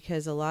 true,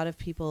 because a lot of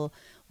people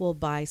will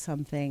buy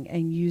something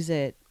and use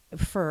it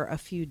for a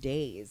few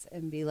days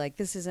and be like,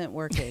 this isn't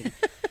working.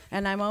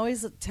 And I'm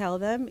always tell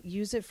them,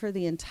 use it for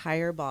the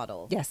entire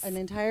bottle. Yes. An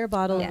entire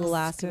bottle will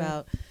last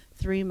about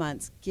 3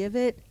 months. Give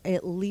it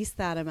at least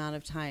that amount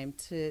of time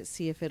to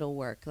see if it'll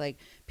work. Like,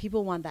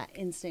 people want that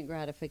instant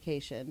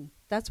gratification.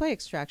 That's why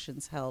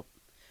extractions help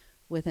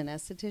with an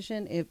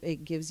esthetician.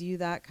 It gives you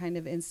that kind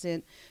of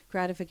instant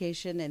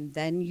gratification, and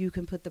then you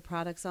can put the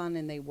products on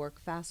and they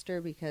work faster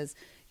because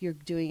you're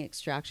doing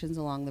extractions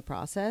along the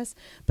process.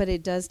 But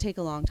it does take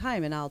a long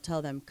time, and I'll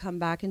tell them, come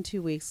back in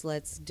 2 weeks,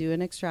 let's do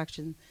an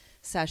extraction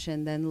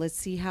session, then let's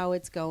see how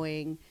it's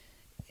going.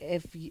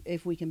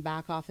 If we can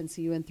back off and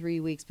see you in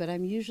 3 weeks. But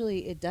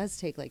it does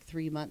take like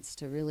 3 months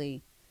to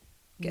really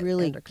get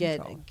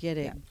it.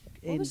 Yeah.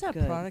 What was that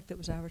product that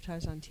was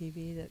advertised on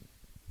TV that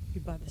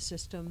you buy the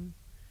System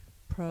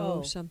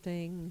Pro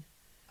something?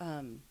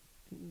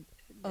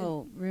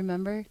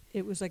 Remember?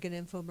 It was like an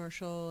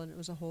infomercial, and it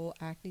was a whole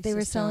acne They system.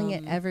 were selling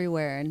it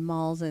everywhere in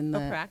malls and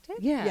Proactive?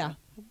 Yeah.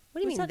 What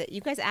do you mean? That you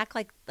guys act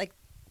like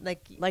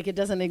it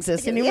doesn't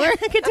exist anymore?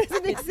 Like it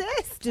doesn't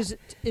exist.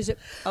 Is it?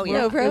 Oh yeah,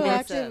 no,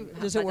 Proactive.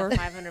 Does it work? A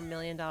 $500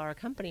 million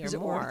company Does or it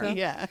more. work, though?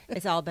 Yeah.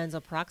 It's all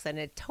benzoyl peroxide, and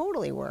it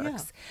totally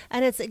works. Yeah.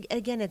 And it's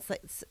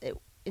like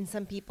in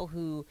some people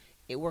who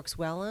it works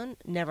well on,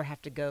 never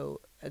have to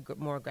go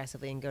more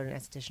aggressively and go to an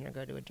esthetician or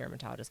go to a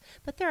dermatologist.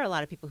 But there are a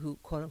lot of people who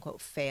quote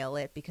unquote fail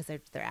it because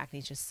their acne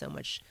is just so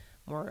much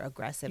more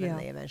aggressive, and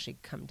they eventually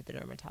come to the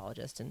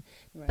dermatologist.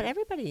 But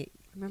everybody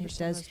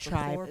does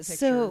try.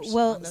 So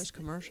on those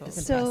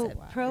commercials. So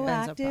wow.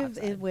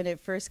 Proactive, when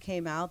it first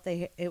came out,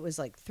 it was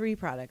like 3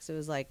 products. It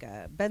was like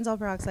a benzoyl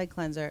peroxide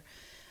cleanser,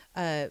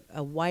 a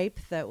wipe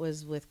that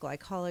was with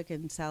glycolic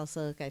and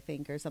salicylic, I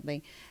think, or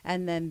something,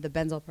 and then the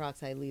benzoyl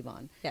peroxide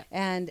leave-on. Yeah.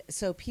 And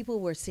so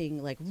people were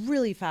seeing like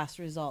really fast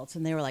results,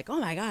 and they were like, oh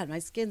my God, my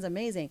skin's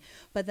amazing.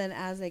 But then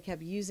as they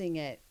kept using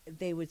it,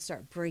 they would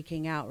start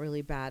breaking out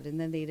really bad, and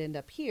then they'd end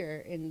up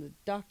here in the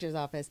doctor's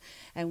office,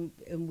 and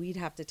we'd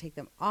have to take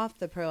them off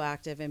the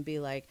Proactive and be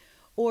like,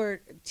 or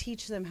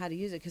teach them how to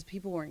use it, because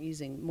people weren't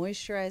using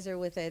moisturizer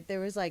with it. There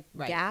was like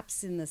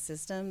gaps in the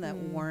system that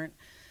weren't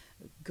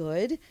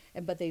good,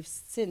 but they've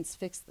since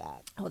fixed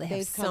that. They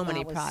have so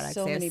many products.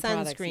 They have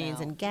sunscreens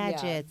and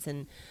gadgets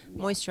and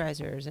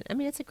moisturizers, and I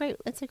mean, it's a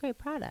great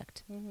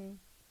product. Mm-hmm.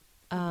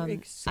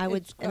 I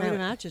would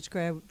imagine it's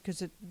great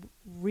because it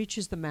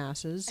reaches the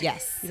masses.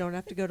 Yes, you don't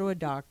have to go to a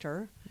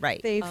doctor.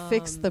 Right, they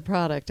fixed the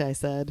product, I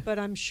said. But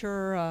I'm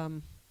sure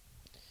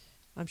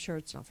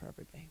it's not for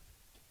everybody.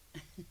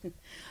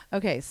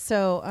 Okay,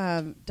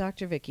 so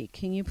Dr. Vicki,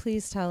 can you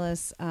please tell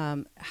us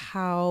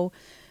how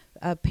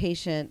a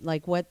patient,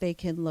 like what they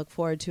can look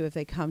forward to if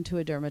they come to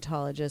a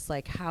dermatologist,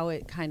 like how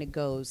it kind of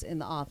goes in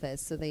the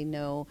office, so they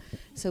know,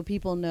 so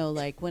people know,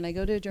 like, when I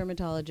go to a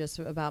dermatologist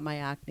about my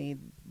acne,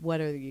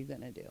 what are you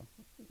going to do?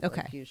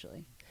 Okay. Like,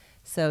 usually.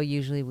 So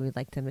usually we would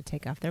like them to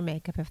take off their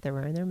makeup if they're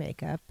wearing their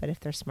makeup. But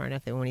if they're smart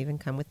enough, they won't even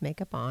come with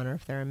makeup on. Or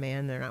if they're a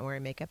man, they're not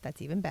wearing makeup,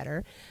 that's even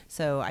better.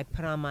 So I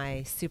put on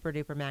my super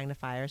duper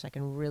magnifiers. I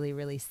can really,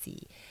 really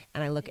see.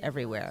 And I look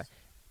everywhere.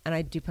 And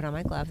I do put on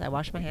my gloves. I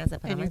wash my hands. I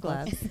put on my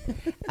gloves.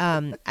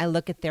 I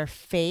look at their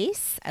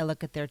face. I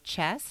look at their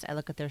chest. I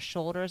look at their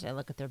shoulders. I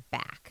look at their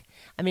back.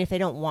 I mean, if they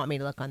don't want me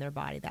to look on their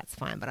body, that's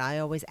fine. But I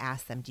always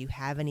ask them, do you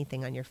have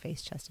anything on your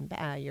face, chest,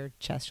 and your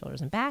chest,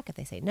 shoulders, and back? If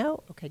they say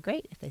no, okay,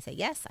 great. If they say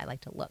yes, I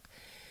like to look.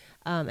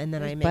 And then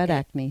there's I make butt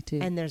acne too.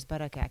 And there's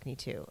buttock acne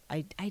too.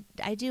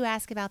 I do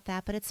ask about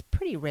that, but it's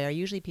pretty rare.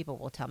 Usually people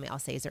will tell me, I'll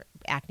say, is there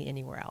acne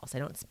anywhere else? I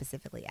don't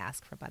specifically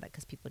ask for buttock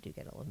because people do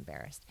get a little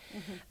embarrassed.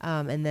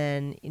 Mm-hmm. And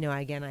then,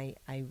 again,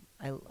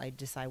 I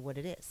decide what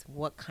it is.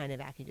 What kind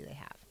of acne do they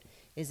have?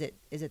 Is it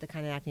the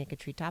kind of acne I could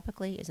treat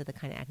topically? Is it the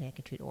kind of acne I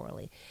could treat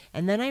orally?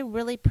 And then I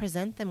really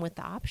present them with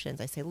the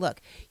options. I say,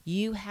 look,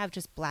 you have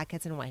just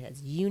blackheads and whiteheads.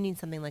 You need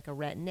something like a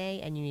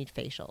Retin-A and you need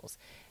facials.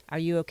 Are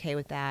you okay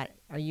with that?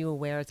 Are you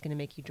aware it's going to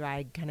make you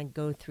dry? Kind of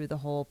go through the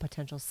whole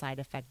potential side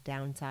effect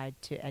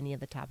downside to any of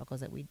the topicals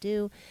that we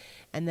do.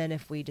 And then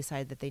if we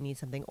decide that they need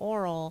something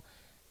oral,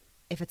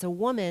 if it's a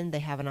woman, they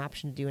have an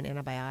option to do an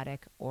antibiotic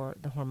or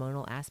the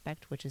hormonal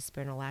aspect, which is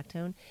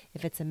spironolactone.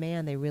 If it's a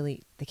man,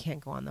 they can't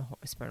go on the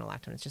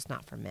spironolactone. It's just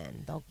not for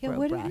men. They'll grow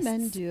what breasts. do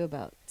men do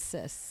about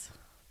cysts?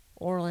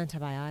 Oral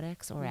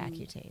antibiotics or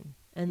Accutane.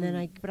 And then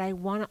I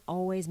want to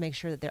always make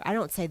sure that I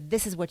don't say,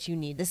 this is what you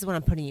need. This is what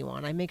I'm putting you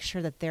on. I make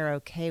sure that they're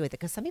okay with it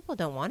because some people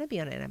don't want to be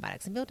on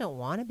antibiotics. Some people don't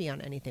want to be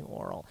on anything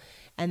oral.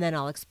 And then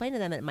I'll explain to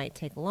them it might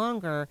take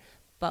longer,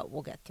 but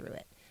we'll get through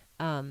it.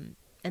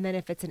 And then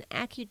if it's an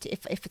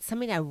if it's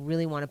something I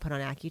really want to put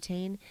on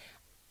Accutane,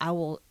 I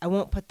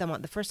won't put them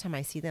on the first time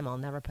I see them. I'll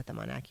never put them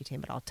on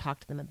Accutane, but I'll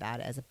talk to them about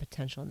it as a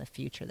potential in the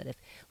future. That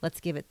let's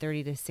give it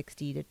 30 to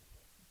 60 to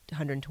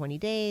 120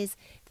 days.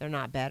 If they're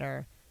not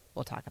better,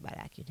 we'll talk about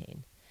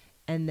Accutane.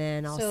 And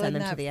then I'll send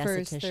them to the esthetician. So in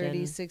that first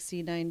 30,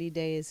 60, 90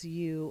 days,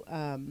 you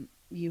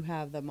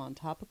have them on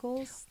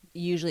topicals?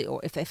 Usually, or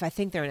if I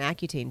think they're an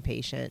Accutane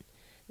patient,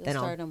 then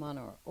I'll start them on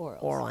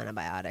oral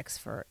antibiotics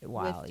for a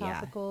while. With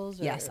topicals?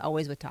 Yeah. Yes,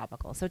 always with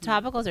topicals. So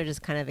topicals are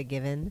just kind of a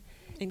given,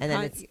 and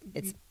then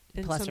it's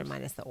plus or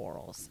minus the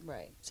orals.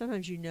 Right.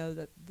 Sometimes you know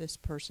that this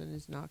person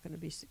is not going to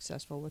be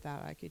successful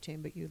without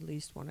Accutane, but you at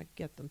least want to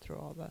get them through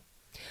all the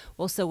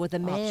Well, so with a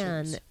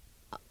man,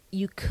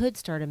 you could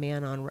start a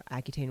man on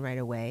Accutane right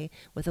away.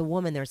 With a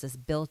woman, there's this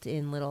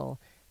built-in little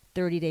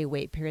 30-day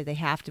wait period. They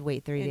have to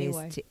wait 30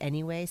 days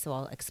anyway. So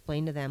I'll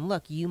explain to them,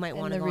 look, you might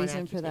want to go on Accutane. And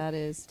the reason for that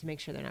is to make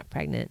sure they're not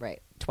pregnant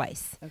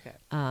twice. Okay.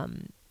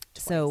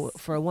 So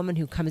for a woman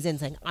who comes in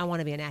saying, I want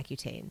to be on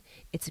Accutane,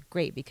 it's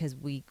great because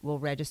we will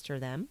register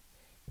them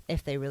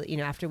if they really,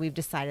 after we've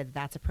decided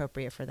that's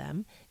appropriate for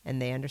them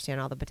and they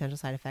understand all the potential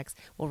side effects,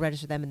 we'll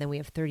register them and then we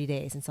have 30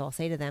 days. And so I'll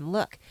say to them,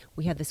 look,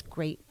 we have this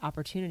great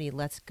opportunity.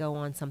 Let's go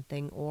on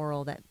something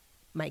oral that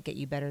might get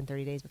you better in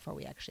 30 days before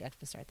we actually have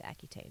to start the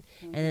Accutane.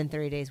 Mm-hmm. And then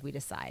 30 days we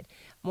decide.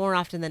 More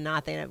often than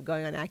not, they end up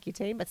going on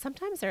Accutane, but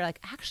sometimes they're like,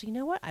 actually, you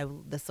know what?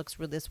 This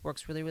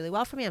works really, really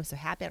well for me. I'm so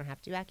happy I don't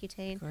have to do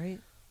Accutane.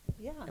 Great.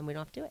 Yeah. And we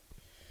don't have to do it.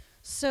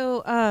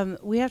 So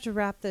we have to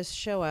wrap this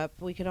show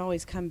up. We can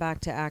always come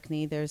back to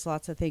acne. There's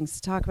lots of things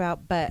to talk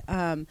about. But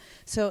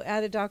so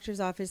at a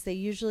doctor's office,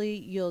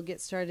 you'll get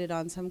started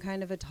on some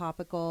kind of a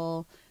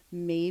topical,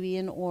 maybe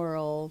an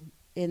oral.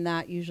 And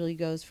that usually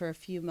goes for a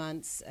few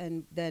months,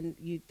 and then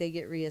they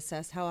get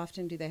reassessed. How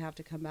often do they have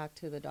to come back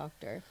to the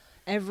doctor?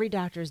 Every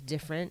doctor is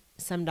different.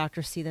 Some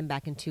doctors see them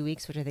back in 2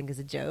 weeks, which I think is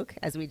a joke,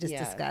 as we just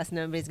discussed.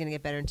 Nobody's going to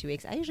get better in 2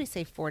 weeks. I usually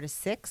say 4 to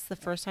 6 the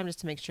first time, just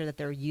to make sure that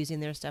they're using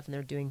their stuff and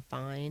they're doing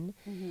fine.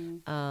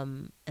 Mm-hmm.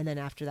 And then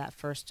after that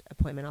first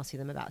appointment, I'll see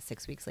them about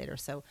 6 weeks later.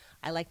 So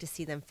I like to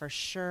see them for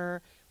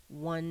sure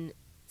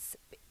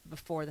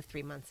before the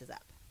 3 months is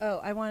up. Oh,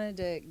 I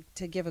wanted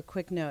to give a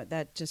quick note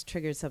that just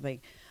triggered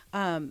something.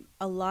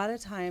 A lot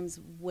of times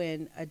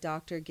when a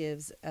doctor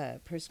gives a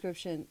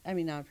prescription,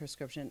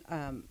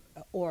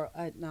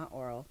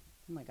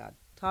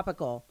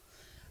 topical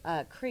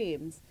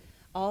creams,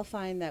 I'll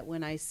find that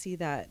when I see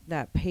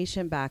that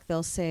patient back,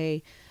 they'll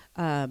say,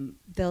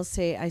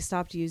 I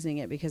stopped using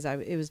it because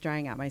it was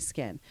drying out my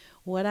skin.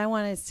 What I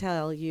want to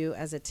tell you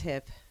as a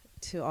tip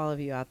to all of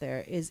you out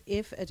there is,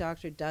 if a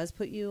doctor does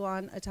put you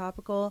on a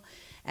topical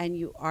and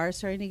you are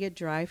starting to get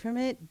dry from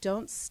it,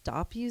 don't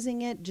stop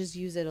using it. Just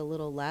use it a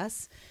little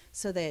less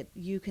so that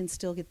you can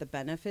still get the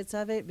benefits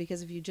of it.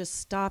 Because if you just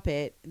stop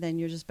it, then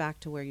you're just back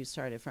to where you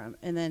started from.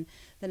 And then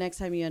the next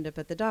time you end up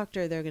at the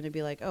doctor, they're going to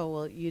be like, oh,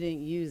 well, you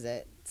didn't use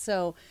it.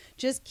 So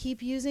just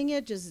keep using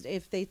it. Just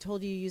if they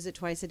told you use it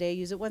twice a day,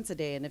 use it once a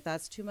day. And if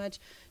that's too much,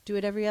 do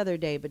it every other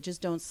day, but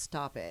just don't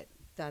stop it.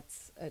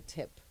 That's a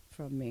tip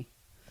from me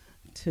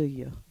to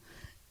you.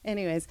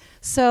 Anyways,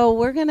 so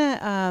we're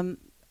gonna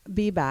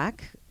be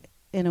back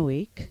in a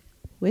week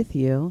with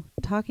you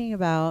talking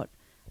about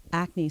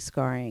acne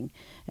scarring.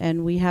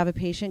 And we have a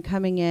patient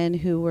coming in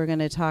who we're going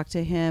to talk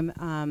to him,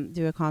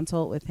 do a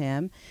consult with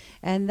him.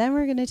 And then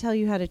we're going to tell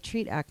you how to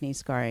treat acne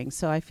scarring.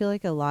 So I feel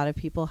like a lot of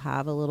people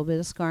have a little bit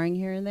of scarring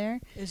here and there.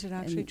 Is it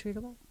actually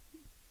treatable?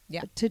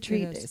 Yeah. To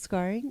treat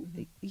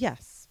scarring?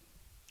 Yes,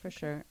 for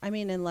sure. I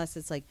mean, unless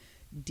it's like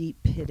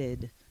deep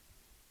pitted,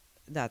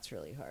 that's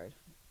really hard.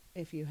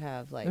 If you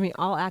have like, I mean,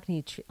 all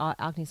acne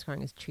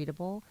scarring is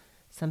treatable.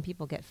 Some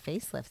people get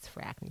facelifts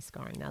for acne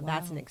scarring. Now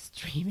that's an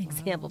extreme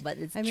example, but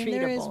it's treatable.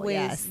 there is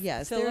ways.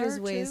 Yes, Filler there is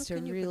ways too? to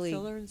Can you really put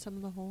filler in some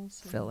of the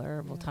holes.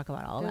 Filler. We'll talk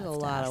about all there's that. a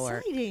stuff. lot of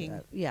work. Exciting.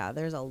 Yeah,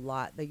 there's a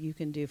lot that you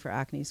can do for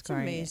acne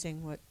scarring. It's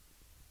amazing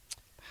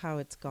how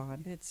it's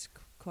gone. It's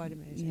quite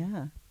amazing.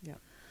 Yeah. Yeah.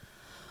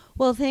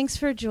 Well, thanks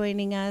for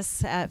joining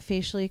us at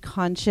Facially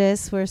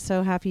Conscious. We're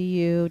so happy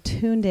you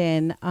tuned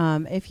in.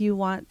 If you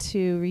want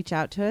to reach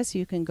out to us,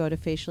 you can go to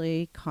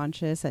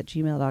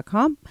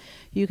faciallyconscious@gmail.com.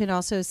 You can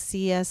also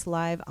see us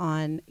live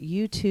on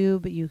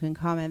YouTube. You can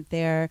comment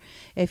there.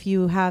 If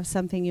you have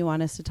something you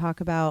want us to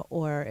talk about,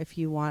 or if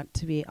you want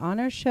to be on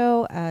our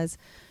show as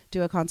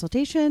do a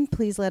consultation,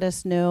 please let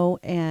us know,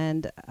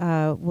 and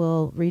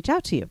we'll reach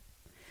out to you.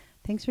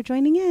 Thanks for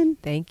joining in.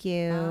 Thank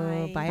you.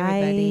 Bye. Bye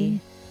everybody.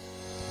 Bye.